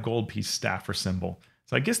 5 gold piece staff or symbol.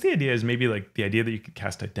 So I guess the idea is maybe like the idea that you could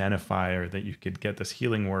cast Identify, or that you could get this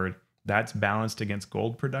healing word that's balanced against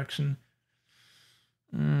gold production.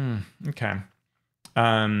 Okay.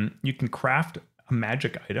 You can craft a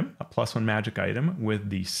magic item, a +1 magic item with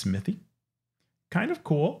the smithy. Kind of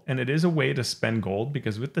cool, and it is a way to spend gold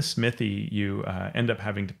because with the smithy, you end up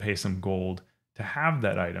having to pay some gold to have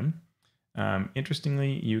that item.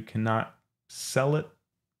 Interestingly, you cannot sell it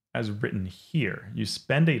as written here. You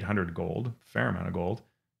spend 800 gold, fair amount of gold,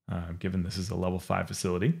 given this is a level 5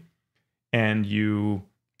 facility, and you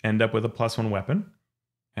end up with a +1 weapon,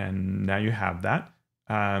 and now you have that.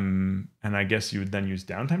 And I guess you would then use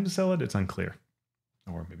downtime to sell it. It's unclear.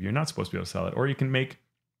 Or maybe you're not supposed to be able to sell it. Or you can make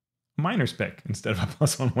a miner's pick instead of a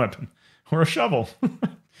 +1 weapon. Or a shovel.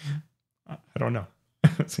 I don't know.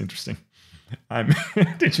 That's interesting.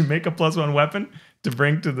 Did you make a +1 weapon to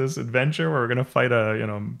bring to this adventure where we're going to fight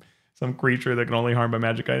some creature that can only harm by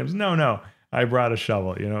magic items? No. I brought a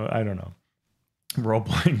shovel. I don't know. Role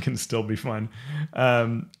playing can still be fun.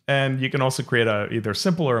 And you can also create either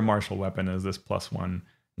simple or a martial weapon as this +1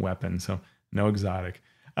 weapon. So no exotic.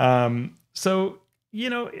 So,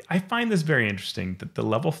 I find this very interesting that the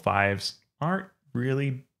level 5s aren't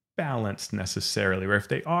really balanced necessarily, or if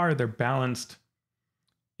they are, they're balanced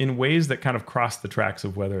in ways that kind of cross the tracks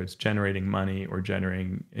of whether it's generating money or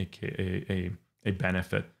generating a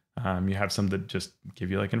benefit. You have some that just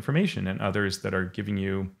give you like information and others that are giving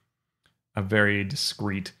you a very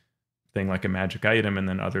discrete thing like a magic item, and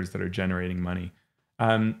then others that are generating money.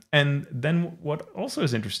 And then what also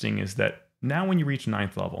is interesting is that now when you reach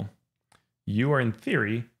 9th level, you are in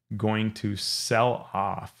theory going to sell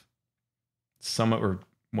off some or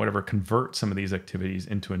whatever, convert some of these activities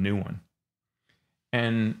into a new one.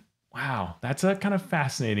 And wow, that's a kind of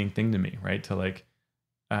fascinating thing to me, right? To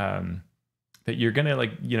that you're gonna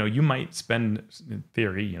you might spend in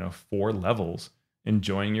theory, 4 levels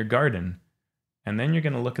enjoying your garden. And then you're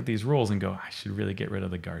going to look at these rules and go, I should really get rid of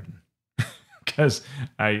the garden because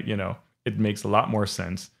it makes a lot more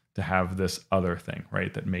sense to have this other thing,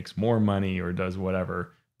 right? That makes more money or does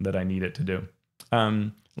whatever that I need it to do.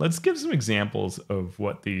 Let's give some examples of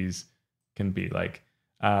what these can be like.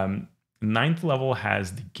 9th level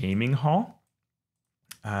has the gaming hall.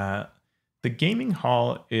 The gaming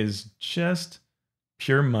hall is just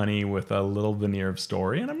pure money with a little veneer of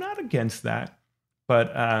story. And I'm not against that,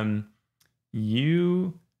 but,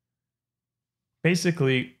 you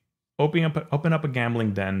basically open up a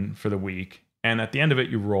gambling den for the week, and at the end of it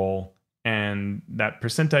you roll, and that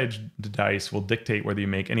percentage dice will dictate whether you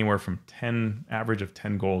make anywhere from average of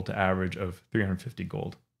 10 gold to average of 350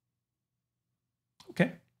 gold.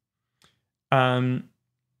 Okay.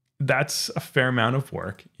 That's a fair amount of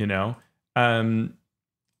work,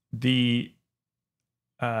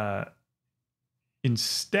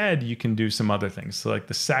 instead you can do some other things. So like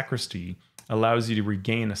the sacristy allows you to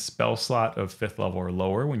regain a spell slot of 5th level or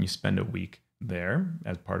lower when you spend a week there.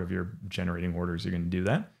 As part of your generating orders, you're going to do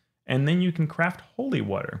that. And then you can craft holy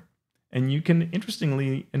water. And you can,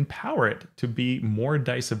 interestingly, empower it to be more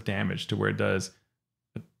dice of damage to where it does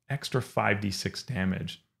an extra 5d6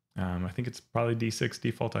 damage. I think it's probably d6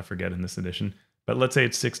 default. I forget in this edition. But let's say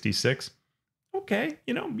it's 66. Okay,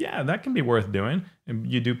 that can be worth doing. And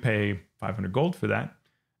you do pay 500 gold for that.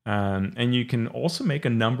 And you can also make a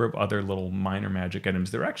number of other little minor magic items.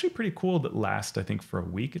 They're actually pretty cool that last, I think, for a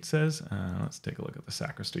week, it says. Let's take a look at the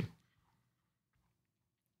sacristy.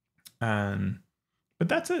 But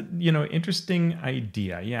that's a, interesting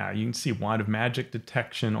idea. Yeah, you can see wand of magic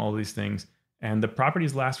detection, all these things. And the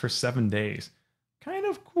properties last for 7 days. Kind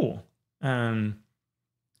of cool. I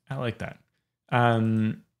like that.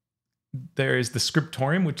 There is the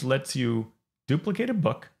scriptorium, which lets you duplicate a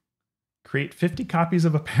book, create 50 copies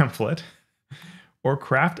of a pamphlet, or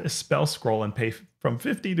craft a spell scroll and pay from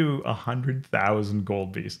 50 to 100,000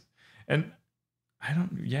 gold piece. And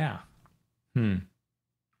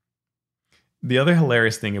The other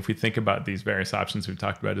hilarious thing, if we think about these various options we've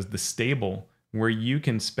talked about, is the stable, where you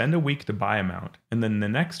can spend a week to buy a mount and then the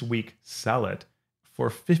next week sell it for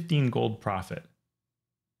 15 gold profit.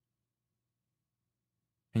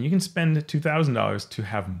 And you can spend $2,000 to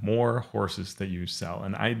have more horses that you sell.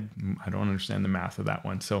 And I don't understand the math of that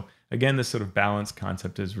one. So again, this sort of balance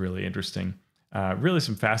concept is really interesting. Really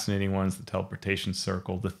some fascinating ones, the teleportation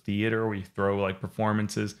circle, the theater where you throw like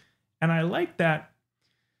performances. And I like that.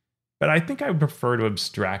 But I think I would prefer to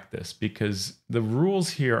abstract this because the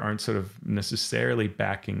rules here aren't sort of necessarily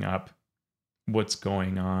backing up what's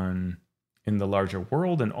going on in the larger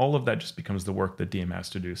world. And all of that just becomes the work that DM has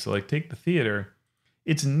to do. So like take the theater.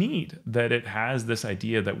 It's neat that it has this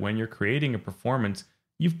idea that when you're creating a performance,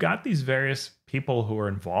 you've got these various people who are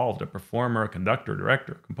involved, a performer, a conductor,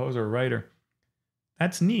 director, composer, a writer.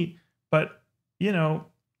 That's neat. But,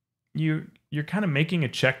 you're kind of making a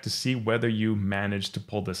check to see whether you manage to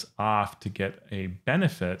pull this off to get a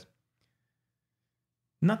benefit.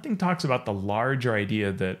 Nothing talks about the larger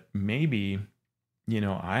idea that maybe,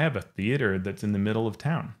 I have a theater that's in the middle of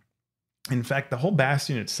town. In fact, the whole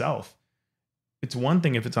bastion itself, it's one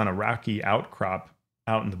thing if it's on a rocky outcrop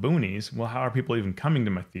out in the boonies. Well, how are people even coming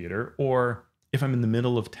to my theater? Or if I'm in the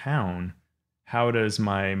middle of town, how does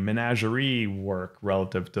my menagerie work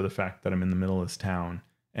relative to the fact that I'm in the middle of this town?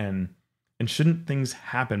 And shouldn't things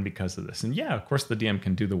happen because of this? And yeah, of course the DM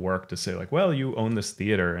can do the work to say like, well, you own this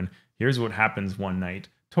theater and here's what happens one night,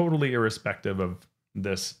 totally irrespective of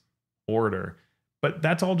this order. But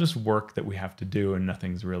that's all just work that we have to do and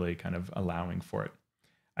nothing's really kind of allowing for it.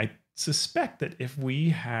 I suspect that if we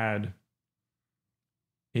had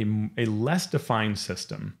a less defined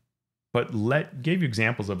system, but gave you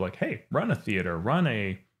examples of like, hey, run a theater, run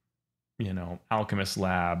a, alchemist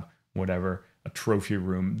lab, whatever, a trophy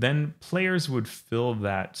room, then players would fill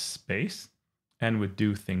that space and would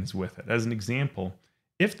do things with it. As an example,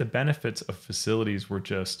 if the benefits of facilities were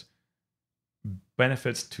just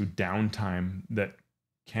benefits to downtime that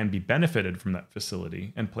can be benefited from that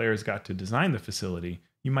facility and players got to design the facility,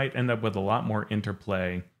 you might end up with a lot more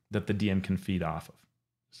interplay that the DM can feed off of.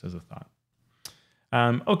 Just as a thought.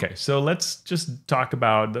 Okay, so let's just talk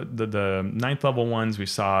about the 9th level ones. We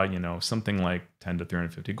saw, something like 10 to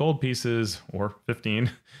 350 gold pieces or 15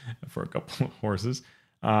 for a couple of horses.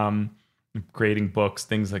 Creating books,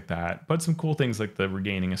 things like that. But some cool things like the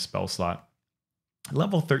regaining a spell slot.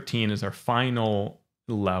 Level 13 is our final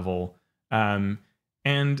level. And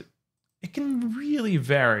it can really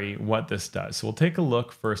vary what this does. So we'll take a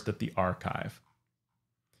look first at the archive.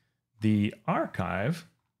 The archive,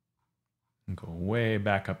 and go way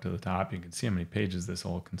back up to the top. You can see how many pages this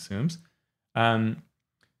all consumes.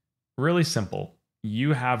 Really simple.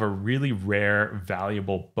 You have a really rare,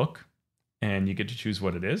 valuable book, and you get to choose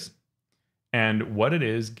what it is. And what it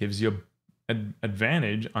is gives you an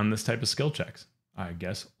advantage on this type of skill checks. I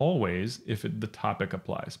guess always if the topic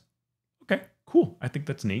applies. Okay, cool. I think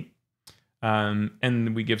that's neat.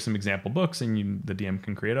 And we give some example books, and the DM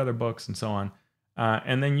can create other books and so on.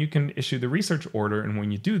 And then you can issue the research order, and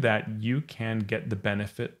when you do that, you can get the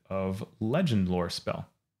benefit of legend lore spell.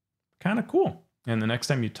 Kind of cool. And the next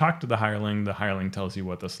time you talk to the hireling tells you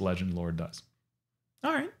what this legend lore does.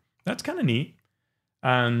 All right, that's kind of neat.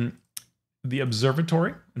 The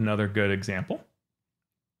observatory, another good example.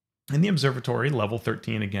 In the observatory, level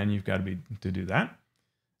 13, again, you've got to do that.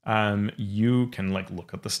 You can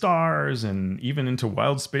look at the stars and even into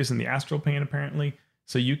wild space in the astral plane, apparently.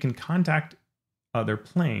 So you can contact other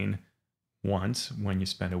plane once when you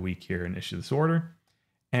spend a week here and issue this order.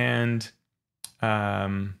 And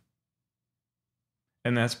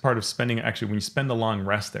that's part of spending, actually, when you spend a long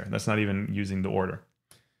rest there, that's not even using the order.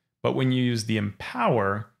 But when you use the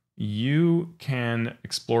empower, you can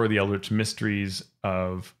explore the eldritch mysteries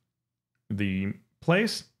of the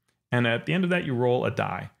place. And at the end of that, you roll a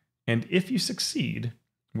die. And if you succeed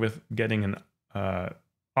with getting an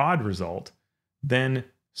odd result, then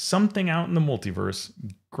something out in the multiverse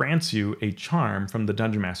grants you a charm from the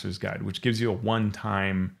Dungeon Master's Guide, which gives you a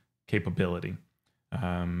one-time capability.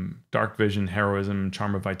 Dark Vision, Heroism,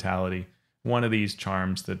 Charm of Vitality, one of these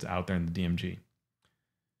charms that's out there in the DMG.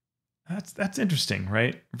 That's interesting,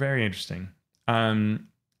 right? Very interesting.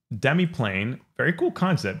 Demiplane, very cool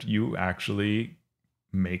concept. You actually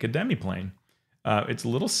make a demiplane. It's a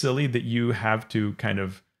little silly that you have to kind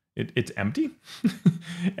of, it's empty.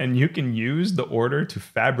 And you can use the order to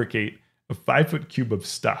fabricate a 5-foot cube of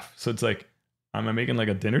stuff. So it's like, am I making like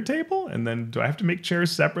a dinner table? And then do I have to make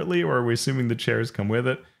chairs separately, or are we assuming the chairs come with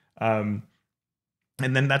it?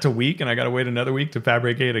 And then that's a week, and I got to wait another week to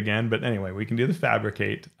fabricate again. But anyway, we can do the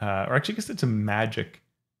fabricate. Or actually, I guess it's a magic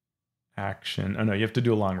action. Oh no, you have to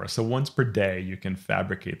do a long rest. So once per day, you can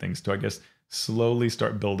fabricate things to, I guess, slowly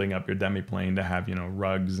start building up your demiplane to have,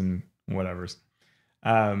 rugs and whatevers.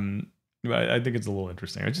 But I think it's a little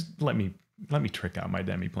interesting. Just let me trick out my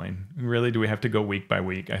demiplane. Really, do we have to go week by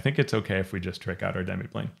week? I think it's okay if we just trick out our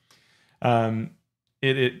demiplane.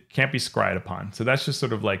 It can't be scryed upon. So that's just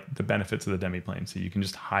sort of like the benefits of the demiplane. So you can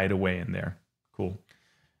just hide away in there. Cool.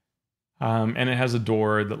 And it has a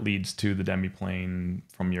door that leads to the demiplane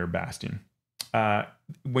from your bastion.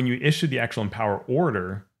 When you issue the actual empower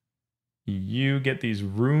order, you get these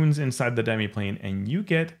runes inside the demiplane, and you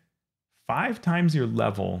get 5 times your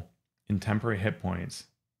level in temporary hit points,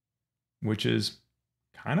 which is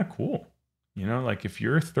kind of cool. Like if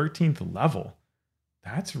you're 13th level,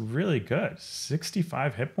 that's really good.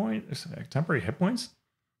 65 hit points, temporary hit points.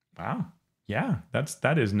 Wow. Yeah,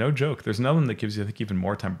 that is no joke. There's nothing that gives you, I think, even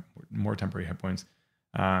more temporary hit points.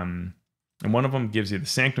 And one of them gives you, the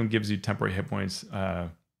Sanctum gives you temporary hit points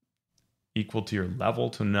equal to your level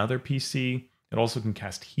to another PC. It also can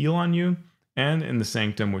cast heal on you. And in the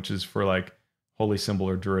Sanctum, which is for like Holy Symbol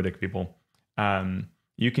or Druidic people,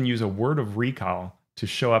 you can use a word of recall to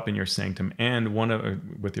show up in your Sanctum and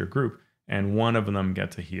with your group, and one of them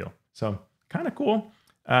gets a heal. So kind of cool.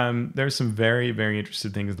 There's some very, very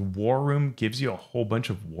interesting things. The War Room gives you a whole bunch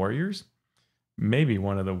of warriors. Maybe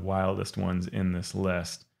one of the wildest ones in this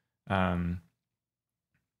list.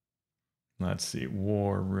 Let's see,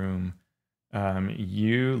 War Room.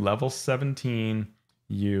 You level 17.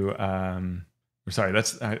 You sorry,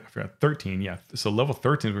 I forgot 13. Yeah, so level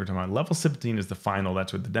 13 we were talking about. Level 17 is the final.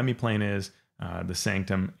 That's what the Demiplane is, the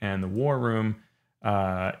Sanctum, and the War Room.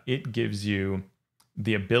 It gives you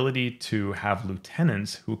the ability to have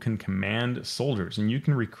lieutenants who can command soldiers, and you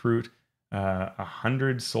can recruit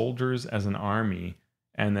 100 soldiers as an army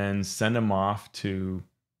and then send them off to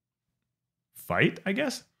fight, I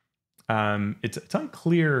guess. It's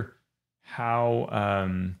unclear how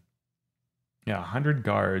 100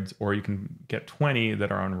 guards, or you can get 20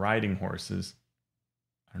 that are on riding horses.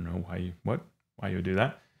 I don't know why you would do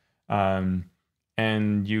that.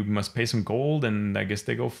 And you must pay some gold, and I guess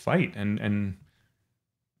they go fight. And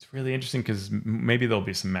it's really interesting because maybe there'll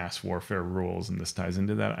be some mass warfare rules, and this ties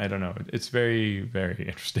into that. I don't know. It's very, very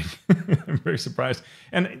interesting. I'm very surprised.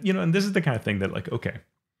 And and this is the kind of thing that, like, okay,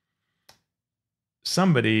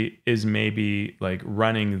 somebody is maybe like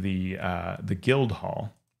running the guild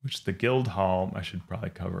hall, which the guild hall I should probably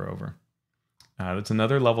cover over. That's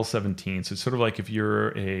another level 17. So it's sort of like if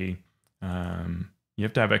you're you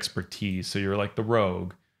have to have expertise. So you're like the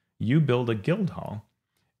rogue. You build a guild hall.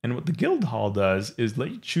 And what the guild hall does is let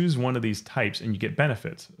you choose one of these types and you get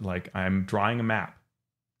benefits. Like I'm drawing a map.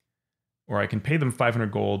 Or I can pay them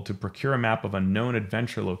 500 gold to procure a map of a known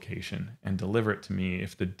adventure location and deliver it to me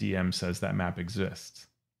if the DM says that map exists.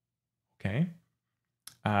 Okay.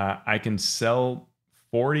 I can sell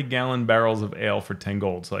 40-gallon barrels of ale for 10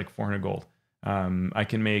 gold, so like 400 gold. I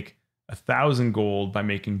can make 1,000 gold by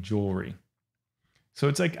making jewelry. So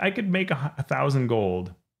it's like I could make 1,000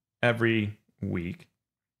 gold every week.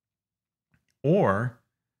 Or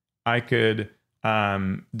I could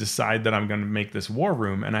decide that I'm going to make this war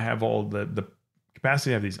room, and I have all the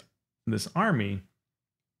capacity to have this army.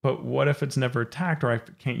 But what if it's never attacked, or I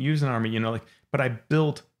can't use an army? But I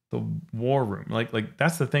built the war room. Like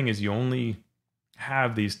that's the thing, is you only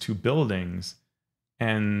have these two buildings,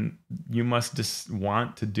 and you must just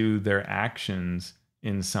want to do their actions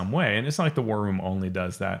in some way. And it's not like the war room only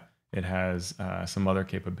does that. It has some other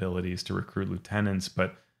capabilities to recruit lieutenants,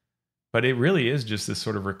 but it really is just this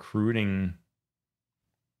sort of recruiting.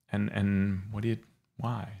 And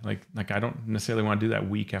why? Like I don't necessarily want to do that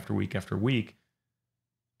week after week after week,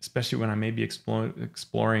 especially when I may be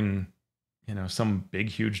exploring, some big,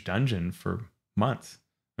 huge dungeon for months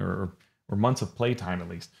or months of playtime at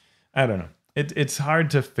least. I don't know. It's hard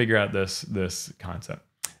to figure out this concept.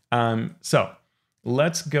 So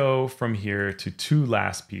let's go from here to two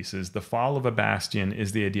last pieces. The fall of a bastion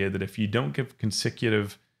is the idea that if you didn't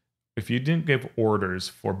give orders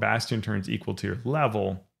for bastion turns equal to your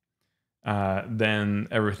level, then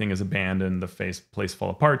everything is abandoned, the place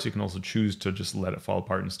fall apart. So you can also choose to just let it fall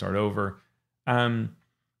apart and start over. I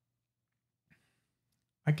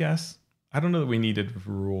guess I don't know that we needed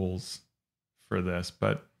rules for this,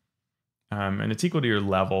 but and it's equal to your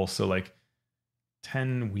level. So like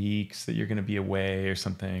 10 weeks that you're going to be away or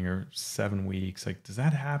something, or 7 weeks. Like, does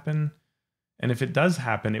that happen? And if it does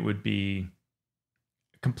happen, it would be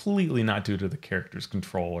completely not due to the character's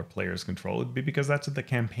control or player's control. It'd be because that's what the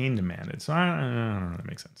campaign demanded. So I don't know. That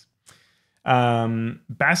makes sense.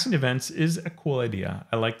 Bastion Events is a cool idea.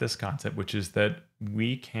 I like this concept, which is that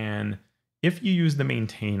we can, if you use the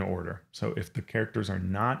maintain order, so if the characters are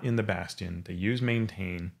not in the Bastion, they use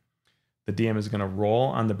maintain, the DM is going to roll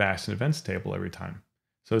on the Bastion Events table every time.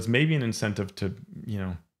 So it's maybe an incentive to,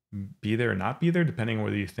 be there or not be there, depending on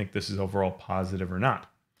whether you think this is overall positive or not.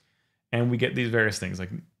 And we get these various things,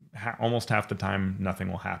 like almost half the time,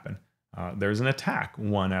 nothing will happen. There's an attack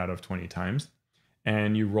 1 out of 20 times,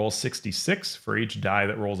 and you roll 66 for each die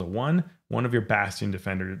that rolls a 1. One of your Bastion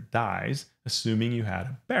defender dies, assuming you had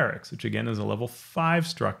a barracks, which again is a level 5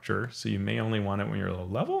 structure. So you may only want it when you're low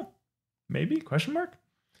level, maybe, question mark.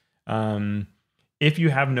 If you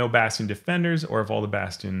have no Bastion defenders, or if all the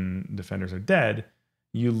Bastion defenders are dead,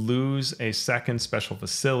 you lose a second special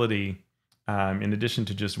facility, in addition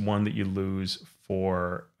to just one that you lose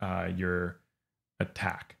for your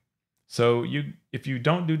attack. So if you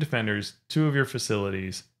don't do defenders, 2 of your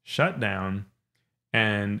facilities shut down,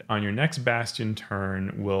 and on your next Bastion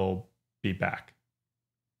turn will be back.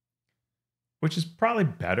 which is probably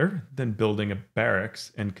better than building a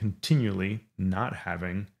barracks and continually not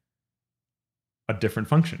having a different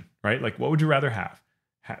function, right? Like, what would you rather have?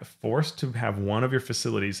 Forced to have one of your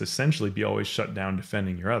facilities essentially be always shut down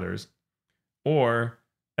defending your others, or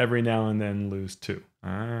every now and then lose two?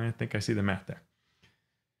 I think I see the math there.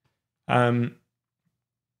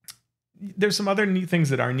 There's some other neat things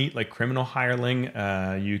that are neat, like criminal hireling.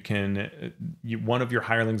 One of your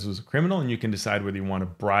hirelings was a criminal, and you can decide whether you want to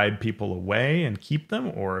bribe people away and keep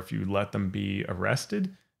them, or if you let them be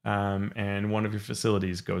arrested. And one of your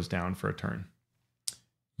facilities goes down for a turn.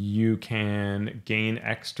 You can gain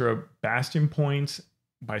extra Bastion points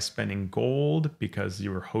by spending gold because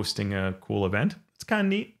you were hosting a cool event. It's kind of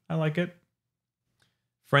neat. I like it.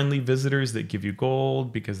 Friendly visitors that give you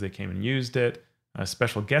gold because they came and used it. A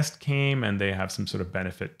special guest came and they have some sort of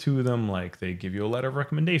benefit to them, like they give you a letter of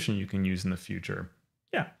recommendation you can use in the future.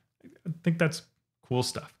 Yeah, I think that's cool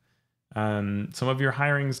stuff. Some of your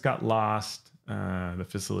hirings got lost. The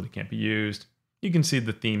facility can't be used. You can see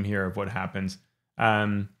the theme here of what happens.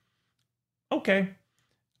 Okay,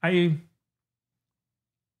 I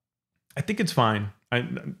think it's fine. I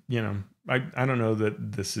don't know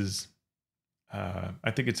that this is.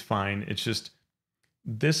 I think it's fine. It's just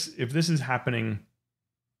this. If this is happening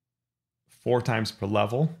 4 times per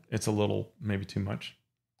level, it's a little maybe too much.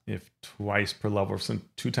 If twice per level, or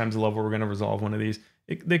 2 times a level, we're going to resolve one of these,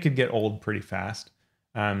 they could get old pretty fast.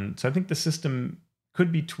 So I think the system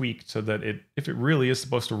could be tweaked so that if it really is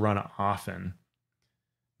supposed to run often,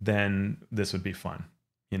 then this would be fun.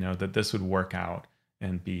 That this would work out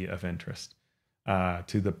and be of interest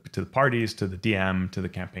to the parties, to the DM, to the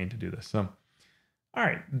campaign to do this. So, all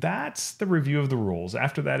right, that's the review of the rules.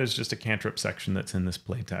 After that is just a cantrip section that's in this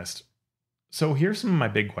playtest. So here's some of my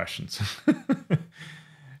big questions.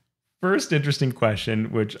 First interesting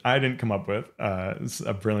question, which I didn't come up with,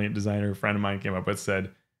 a brilliant designer friend of mine came up with, said,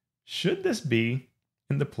 should this be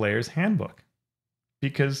in the player's handbook?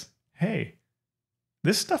 Because, hey,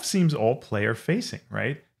 this stuff seems all player facing,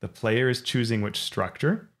 right? The player is choosing which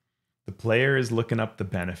structure. The player is looking up the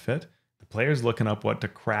benefit. The player is looking up what to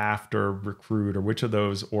craft or recruit or which of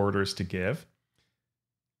those orders to give.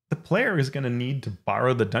 The player is going to need to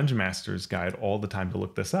borrow the Dungeon Master's Guide all the time to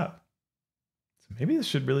look this up. So maybe this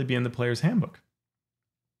should really be in the player's handbook.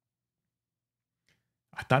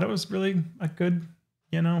 I thought it was really a good,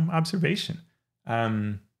 observation.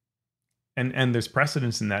 And there's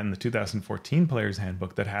precedence in that in the 2014 player's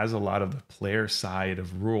handbook that has a lot of the player side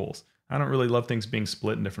of rules. I don't really love things being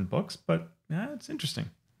split in different books, but yeah, it's interesting.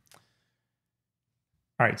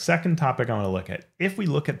 All right, second topic I want to look at. If we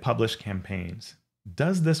look at published campaigns,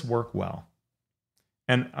 does this work well?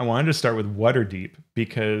 And I wanted to start with Waterdeep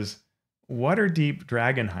because Waterdeep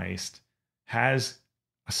Dragon Heist has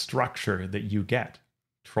a structure that you get,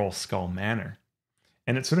 Troll Skull Manor.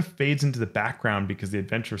 And it sort of fades into the background because the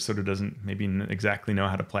adventurer sort of doesn't maybe exactly know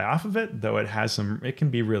how to play off of it, though it can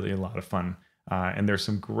be really a lot of fun. And there's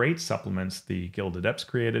some great supplements the Guild Adepts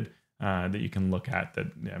created that you can look at that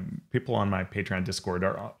people on my Patreon Discord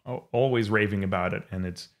are always raving about it, and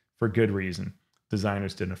it's for good reason.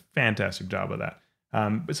 Designers did a fantastic job of that.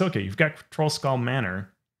 But it's okay. You've got Troll Skull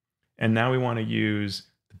Manor, and now we want to use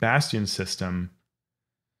the Bastion system.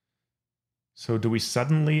 So do we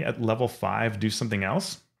suddenly at level 5 do something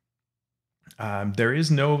else? There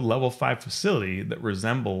is no level 5 facility that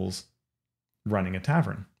resembles running a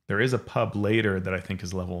tavern. There is a pub later that I think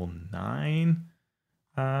is level 9.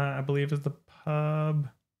 I believe is the pub.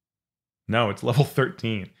 No, it's level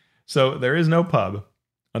 13. So there is no pub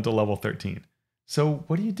until level 13. So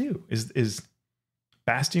what do? Is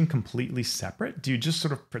Bastion completely separate? Do you just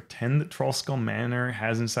sort of pretend that Troll Skull Manor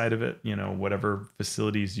has inside of it, whatever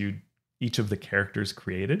facilities each of the characters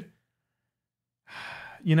created?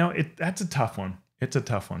 That's a tough one. It's a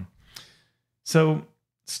tough one. So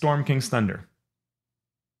Storm King's Thunder.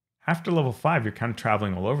 After level 5, you're kind of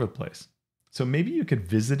traveling all over the place. So maybe you could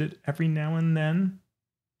visit it every now and then.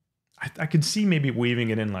 I could see maybe weaving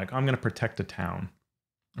it in like, I'm going to protect a town,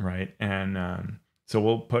 right? And so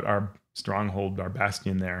we'll put our stronghold, our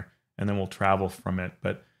bastion there, and then we'll travel from it.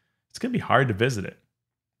 But it's going to be hard to visit it.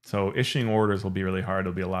 So issuing orders will be really hard.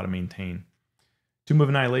 It'll be a lot to maintain. Tomb of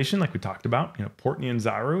Annihilation, like we talked about, Portney and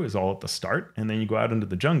Zaru is all at the start. And then you go out into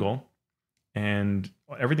the jungle and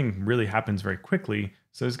everything really happens very quickly.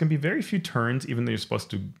 So there's going to be very few turns, even though you're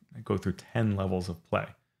supposed to go through 10 levels of play.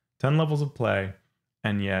 10 levels of play,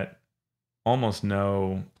 and yet almost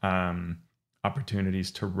no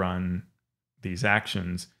opportunities to run these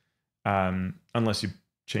actions unless you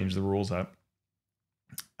change the rules up.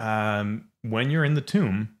 When you're in the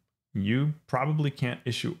tomb, you probably can't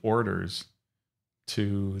issue orders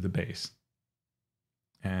to the base.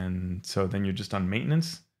 And so then you're just on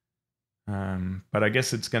maintenance. But I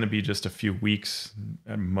guess it's going to be just a few weeks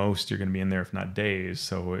at most. You're going to be in there, if not days.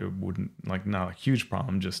 So it wouldn't like not a huge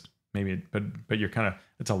problem. Just maybe, but you're kind of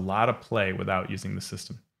it's a lot of play without using the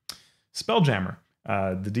system. Spelljammer,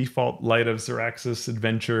 the default Light of Xeraxis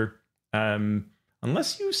adventure.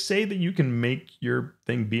 Unless you say that you can make your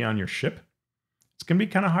thing be on your ship, it's going to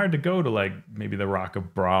be kind of hard to go to like maybe the Rock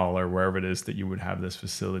of Brawl or wherever it is that you would have this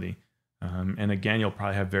facility. And again, you'll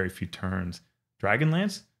probably have very few turns.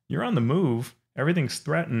 Dragonlance, you're on the move. Everything's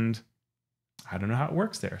threatened. I don't know how it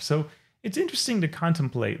works there. So it's interesting to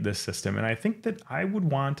contemplate this system. And I think that I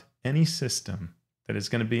would want any system that is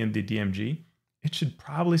going to be in the DMG. It should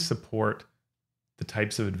probably support the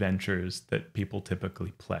types of adventures that people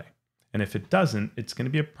typically play. And if it doesn't, it's going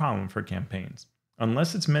to be a problem for campaigns,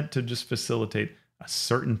 unless it's meant to just facilitate a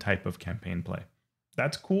certain type of campaign play.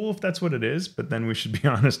 That's cool if that's what it is, but then we should be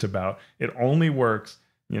honest about it only works,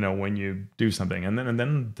 when you do something. And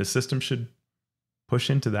then the system should push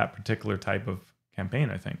into that particular type of campaign,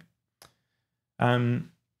 I think.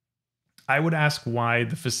 I would ask why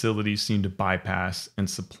the facilities seem to bypass and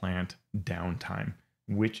supplant downtime,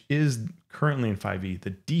 which is currently in 5e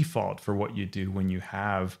the default for what you do when you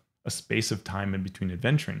have a space of time in between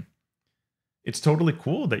adventuring. It's totally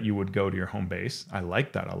cool that you would go to your home base. I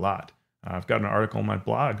like that a lot. I've got an article on my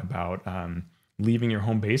blog about leaving your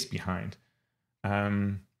home base behind.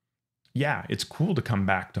 Yeah, it's cool to come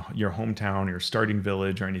back to your hometown or your starting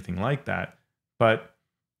village or anything like that. But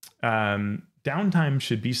downtime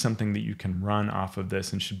should be something that you can run off of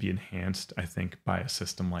this and should be enhanced, I think, by a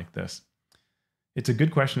system like this. It's a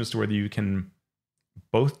good question as to whether you can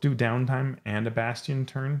both do downtime and a Bastion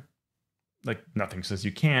turn. Like, nothing says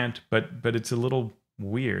you can't, but it's a little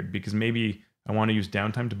weird because maybe I want to use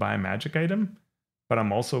downtime to buy a magic item, but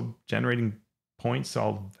I'm also generating points, so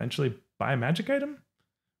I'll eventually buy a magic item?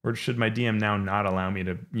 Or should my DM now not allow me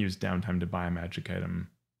to use downtime to buy a magic item?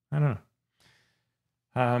 I don't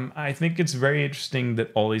know. I think it's very interesting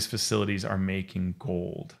that all these facilities are making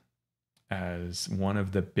gold as one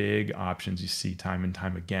of the big options you see time and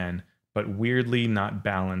time again, but weirdly not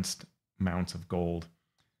balanced amounts of gold.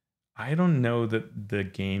 I don't know that the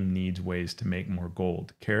game needs ways to make more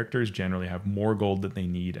gold. Characters generally have more gold that they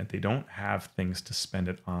need, and they don't have things to spend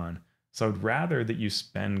it on. So I'd rather that you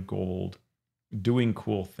spend gold doing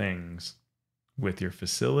cool things with your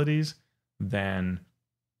facilities than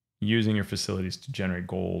using your facilities to generate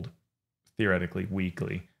gold theoretically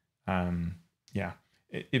weekly. Yeah.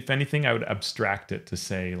 If anything, I would abstract it to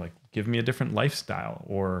say, like, give me a different lifestyle,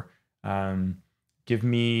 or give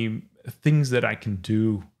me things that I can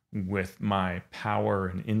do with my power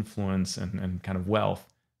and influence and kind of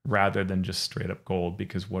wealth, rather than just straight up gold,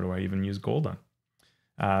 because what do I even use gold on?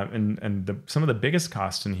 Some of the biggest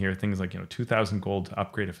costs in here, things like 2,000 gold to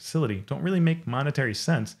upgrade a facility, don't really make monetary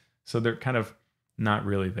sense. So they're kind of not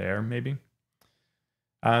really there, maybe.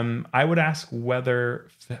 I would ask whether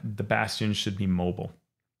the Bastions should be mobile.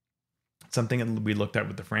 Something that we looked at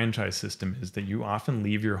with the franchise system is that you often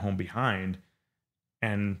leave your home behind,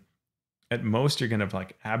 and at most you're going to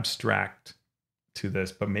like abstract to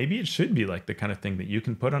this, but maybe it should be like the kind of thing that you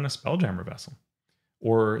can put on a Spelljammer vessel,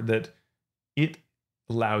 or that it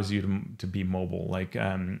allows you to be mobile. Like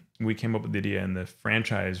we came up with the idea in the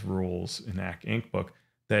franchise rules in Act Inc. book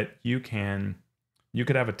that you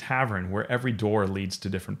could have a tavern where every door leads to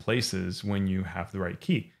different places when you have the right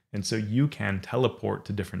key. And so you can teleport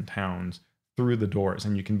to different towns through the doors,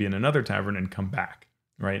 and you can be in another tavern and come back,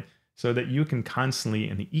 right? So that you can constantly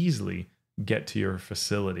and easily get to your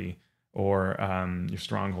facility or your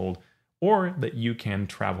stronghold, or that you can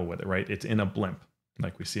travel with it, right? It's in a blimp,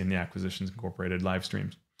 like we see in the Acquisitions Incorporated live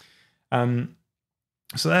streams.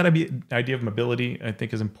 So that idea of mobility, I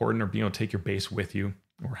think, is important, or being able to take your base with you,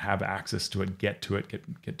 or have access to it, get to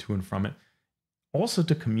and from it. Also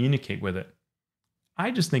to communicate with it. I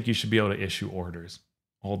just think you should be able to issue orders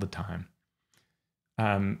all the time.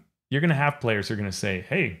 You're going to have players who are going to say,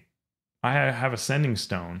 hey, I have a sending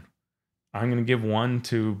stone. I'm going to give one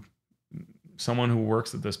to someone who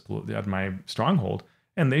works at my stronghold,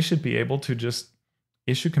 and they should be able to just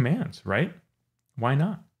issue commands, right? Why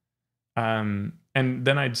not? And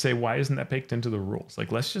then I'd say, why isn't that baked into the rules?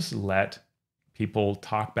 Like, let's just let people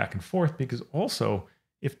talk back and forth, because also,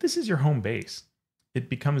 if this is your home base, it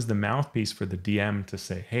becomes the mouthpiece for the DM to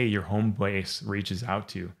say, hey, your home base reaches out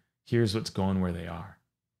to you. Here's what's going where they are.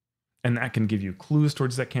 And that can give you clues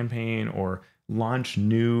towards that campaign, or launch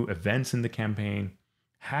new events in the campaign.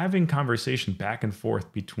 Having conversation back and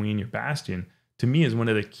forth between your Bastion, to me, is one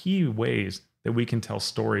of the key ways that we can tell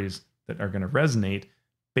stories that are going to resonate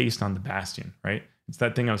based on the Bastion, right? It's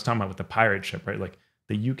that thing I was talking about with the pirate ship, right? Like,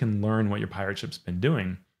 that you can learn what your pirate ship's been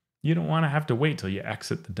doing, you don't want to have to wait till you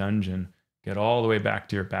exit the dungeon, get all the way back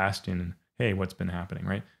to your bastion, and hey, what's been happening,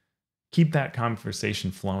 right? Keep that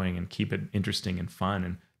conversation flowing and keep it interesting and fun,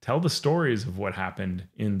 and tell the stories of what happened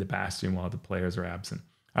in the bastion while the players are absent.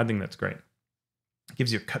 I think that's great. It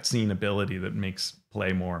gives you a cutscene ability that makes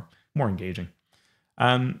play more engaging.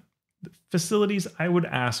 Facilities, I would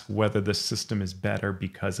ask whether the system is better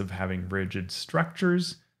because of having rigid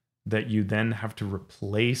structures that you then have to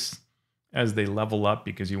replace as they level up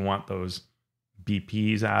because you want those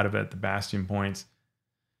BPs out of it, the bastion points.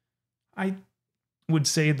 I would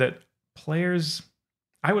say that players,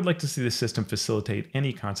 I would like to see the system facilitate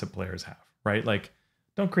any concept players have, right? Like,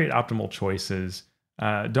 don't create optimal choices.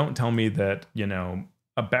 Don't tell me that, you know,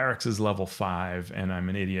 a barracks is level 5 and I'm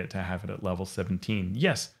an idiot to have it at level 17.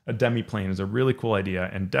 Yes, a demi-plane is a really cool idea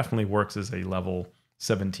and definitely works as a level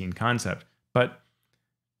 17 concept, but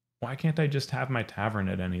why can't I just have my tavern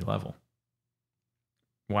at any level?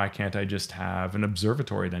 Why can't I just have an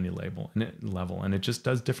observatory at any level and it just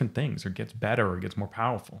does different things or gets better or gets more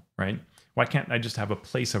powerful, right? Why can't I just have a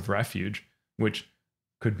place of refuge, which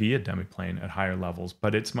could be a demi-plane at higher levels,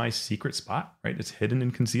 but it's my secret spot, right? It's hidden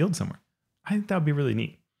and concealed somewhere. I think that would be really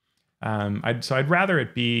neat. So I'd rather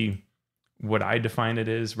it be what I define it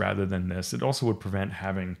is rather than this. It also would prevent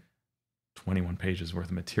having 21 pages worth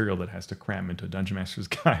of material that has to cram into a Dungeon Master's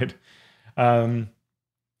Guide. All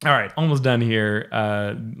right, almost done here.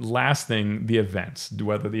 Last thing, the events.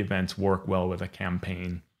 Whether the events work well with a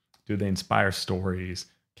campaign. Do they inspire stories,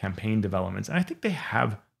 campaign developments? And I think they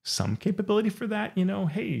have some capability for that. You know,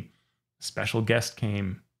 hey, special guest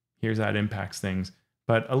came. Here's how it impacts things.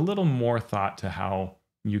 But a little more thought to how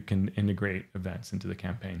you can integrate events into the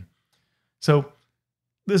campaign. So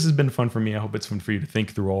this has been fun for me. I hope it's fun for you to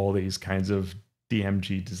think through all these kinds of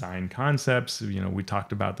DMG design concepts. You know, we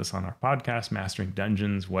talked about this on our podcast, Mastering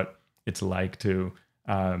Dungeons, what it's like to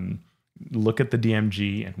look at the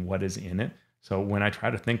DMG and what is in it. So when I try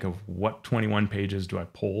to think of what 21 pages do I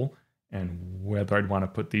pull and whether I'd want to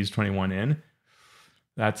put these 21 in,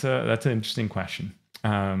 that's an interesting question.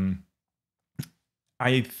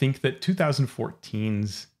 I think that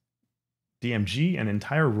 2014's DMG and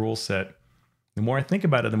entire rule set, the more I think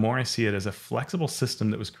about it, the more I see it as a flexible system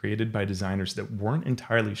that was created by designers that weren't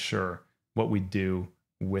entirely sure what we do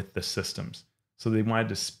with the systems. So they wanted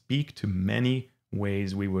to speak to many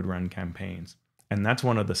ways we would run campaigns. And that's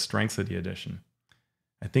one of the strengths of the edition.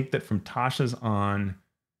 I think that from Tasha's on,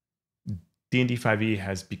 D&D 5e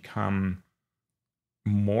has become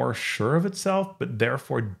more sure of itself, but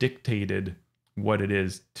therefore dictated what it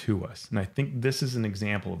is to us. And I think this is an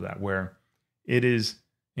example of that, where it is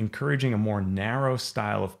encouraging a more narrow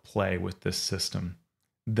style of play with this system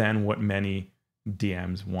than what many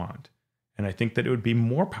DMs want. And I think that it would be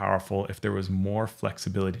more powerful if there was more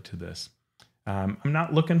flexibility to this. I'm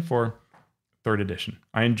not looking for 3rd edition.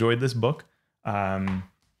 I enjoyed this book. I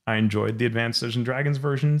enjoyed the Advanced Dungeons & Dragons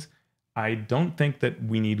versions. I don't think that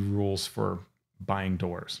we need rules for buying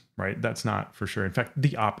doors, right? That's not for sure. In fact,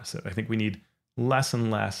 the opposite. I think we need less and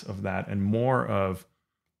less of that and more of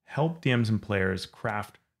help DMs and players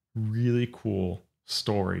craft really cool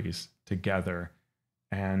stories together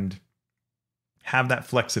and have that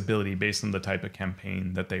flexibility based on the type of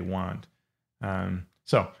campaign that they want.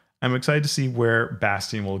 So I'm excited to see where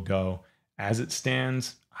Bastion will go. As it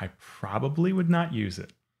stands, I probably would not use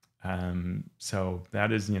it. So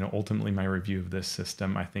that is, you know, ultimately my review of this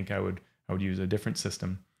system. I think I would use a different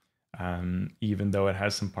system. Even though it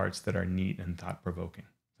has some parts that are neat and thought-provoking.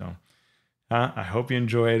 So I hope you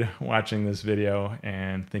enjoyed watching this video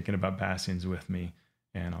and thinking about Bastions with me,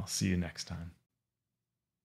 and I'll see you next time.